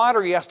on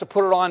water, He has to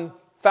put it on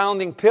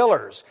founding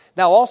pillars.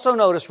 Now also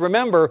notice,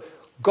 remember,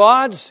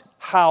 God's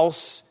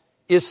house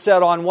is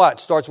set on what?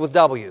 Starts with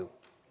W.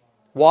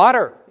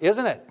 Water,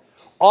 isn't it?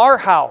 Our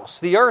house,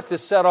 the earth,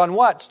 is set on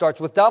what?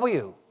 Starts with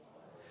W.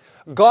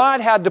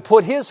 God had to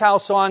put His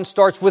house on,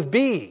 starts with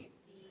B.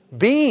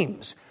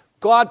 Beams.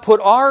 God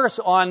put ours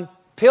on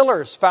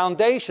pillars,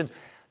 foundations.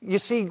 You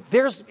see,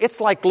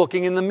 it's like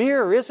looking in the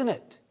mirror, isn't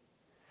it?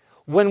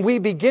 When we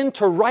begin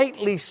to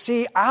rightly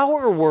see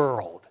our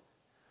world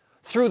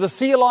through the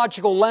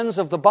theological lens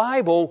of the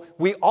Bible,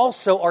 we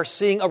also are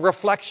seeing a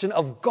reflection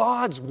of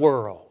God's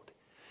world.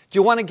 Do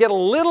you want to get a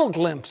little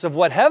glimpse of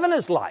what heaven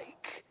is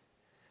like?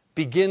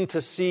 Begin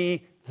to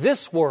see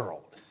this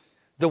world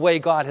the way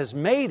God has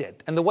made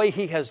it and the way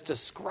He has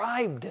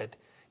described it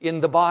in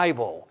the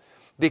Bible,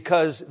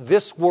 because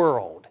this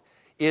world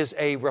is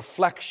a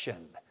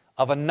reflection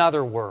of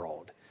another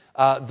world,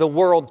 the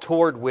world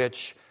toward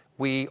which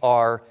we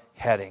are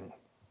heading.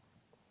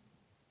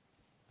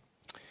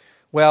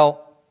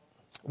 Well,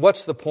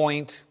 what's the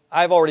point?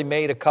 I've already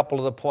made a couple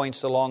of the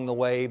points along the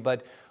way,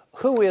 but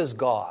who is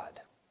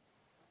God?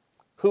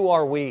 Who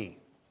are we?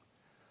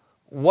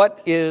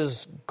 What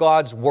is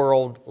God's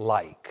world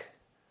like?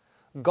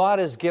 God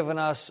has given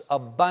us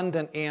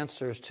abundant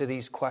answers to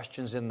these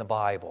questions in the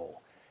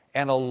Bible,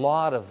 and a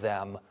lot of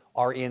them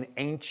are in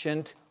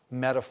ancient,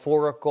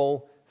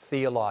 metaphorical,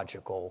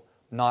 theological,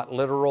 not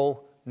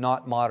literal,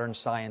 not modern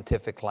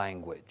scientific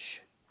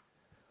language.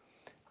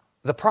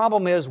 The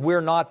problem is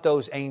we're not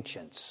those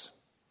ancients.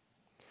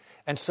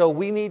 And so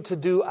we need to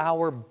do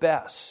our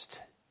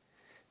best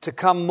to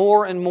come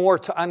more and more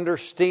to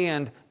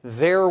understand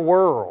their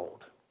world,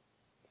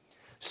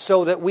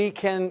 so that we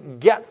can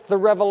get the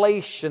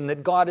revelation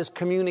that God is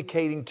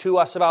communicating to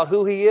us about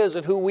who He is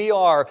and who we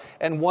are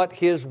and what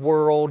His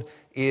world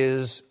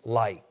is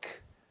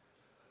like.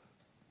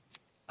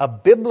 A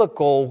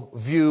biblical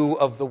view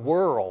of the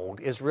world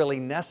is really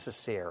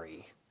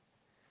necessary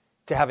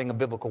to having a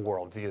biblical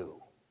worldview.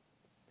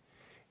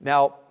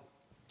 Now,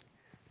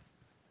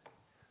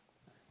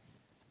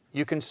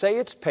 you can say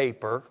it's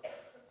paper,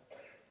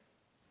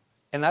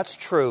 and that's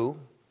true,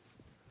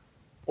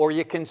 or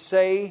you can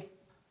say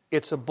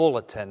it's a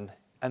bulletin,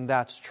 and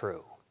that's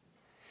true.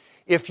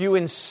 If you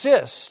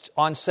insist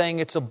on saying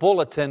it's a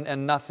bulletin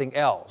and nothing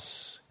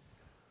else,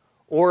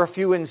 or if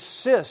you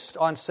insist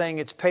on saying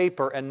it's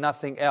paper and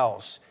nothing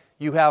else,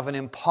 you have an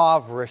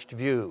impoverished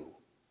view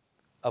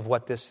of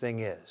what this thing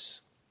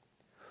is.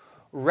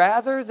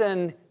 Rather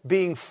than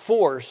being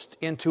forced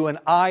into an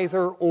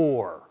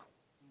either-or,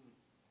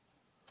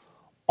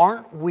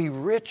 aren't we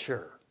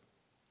richer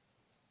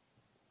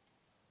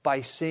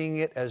by seeing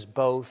it as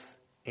both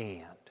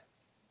and?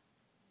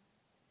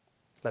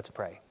 Let's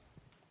pray.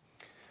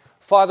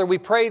 Father, we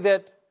pray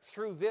that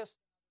through this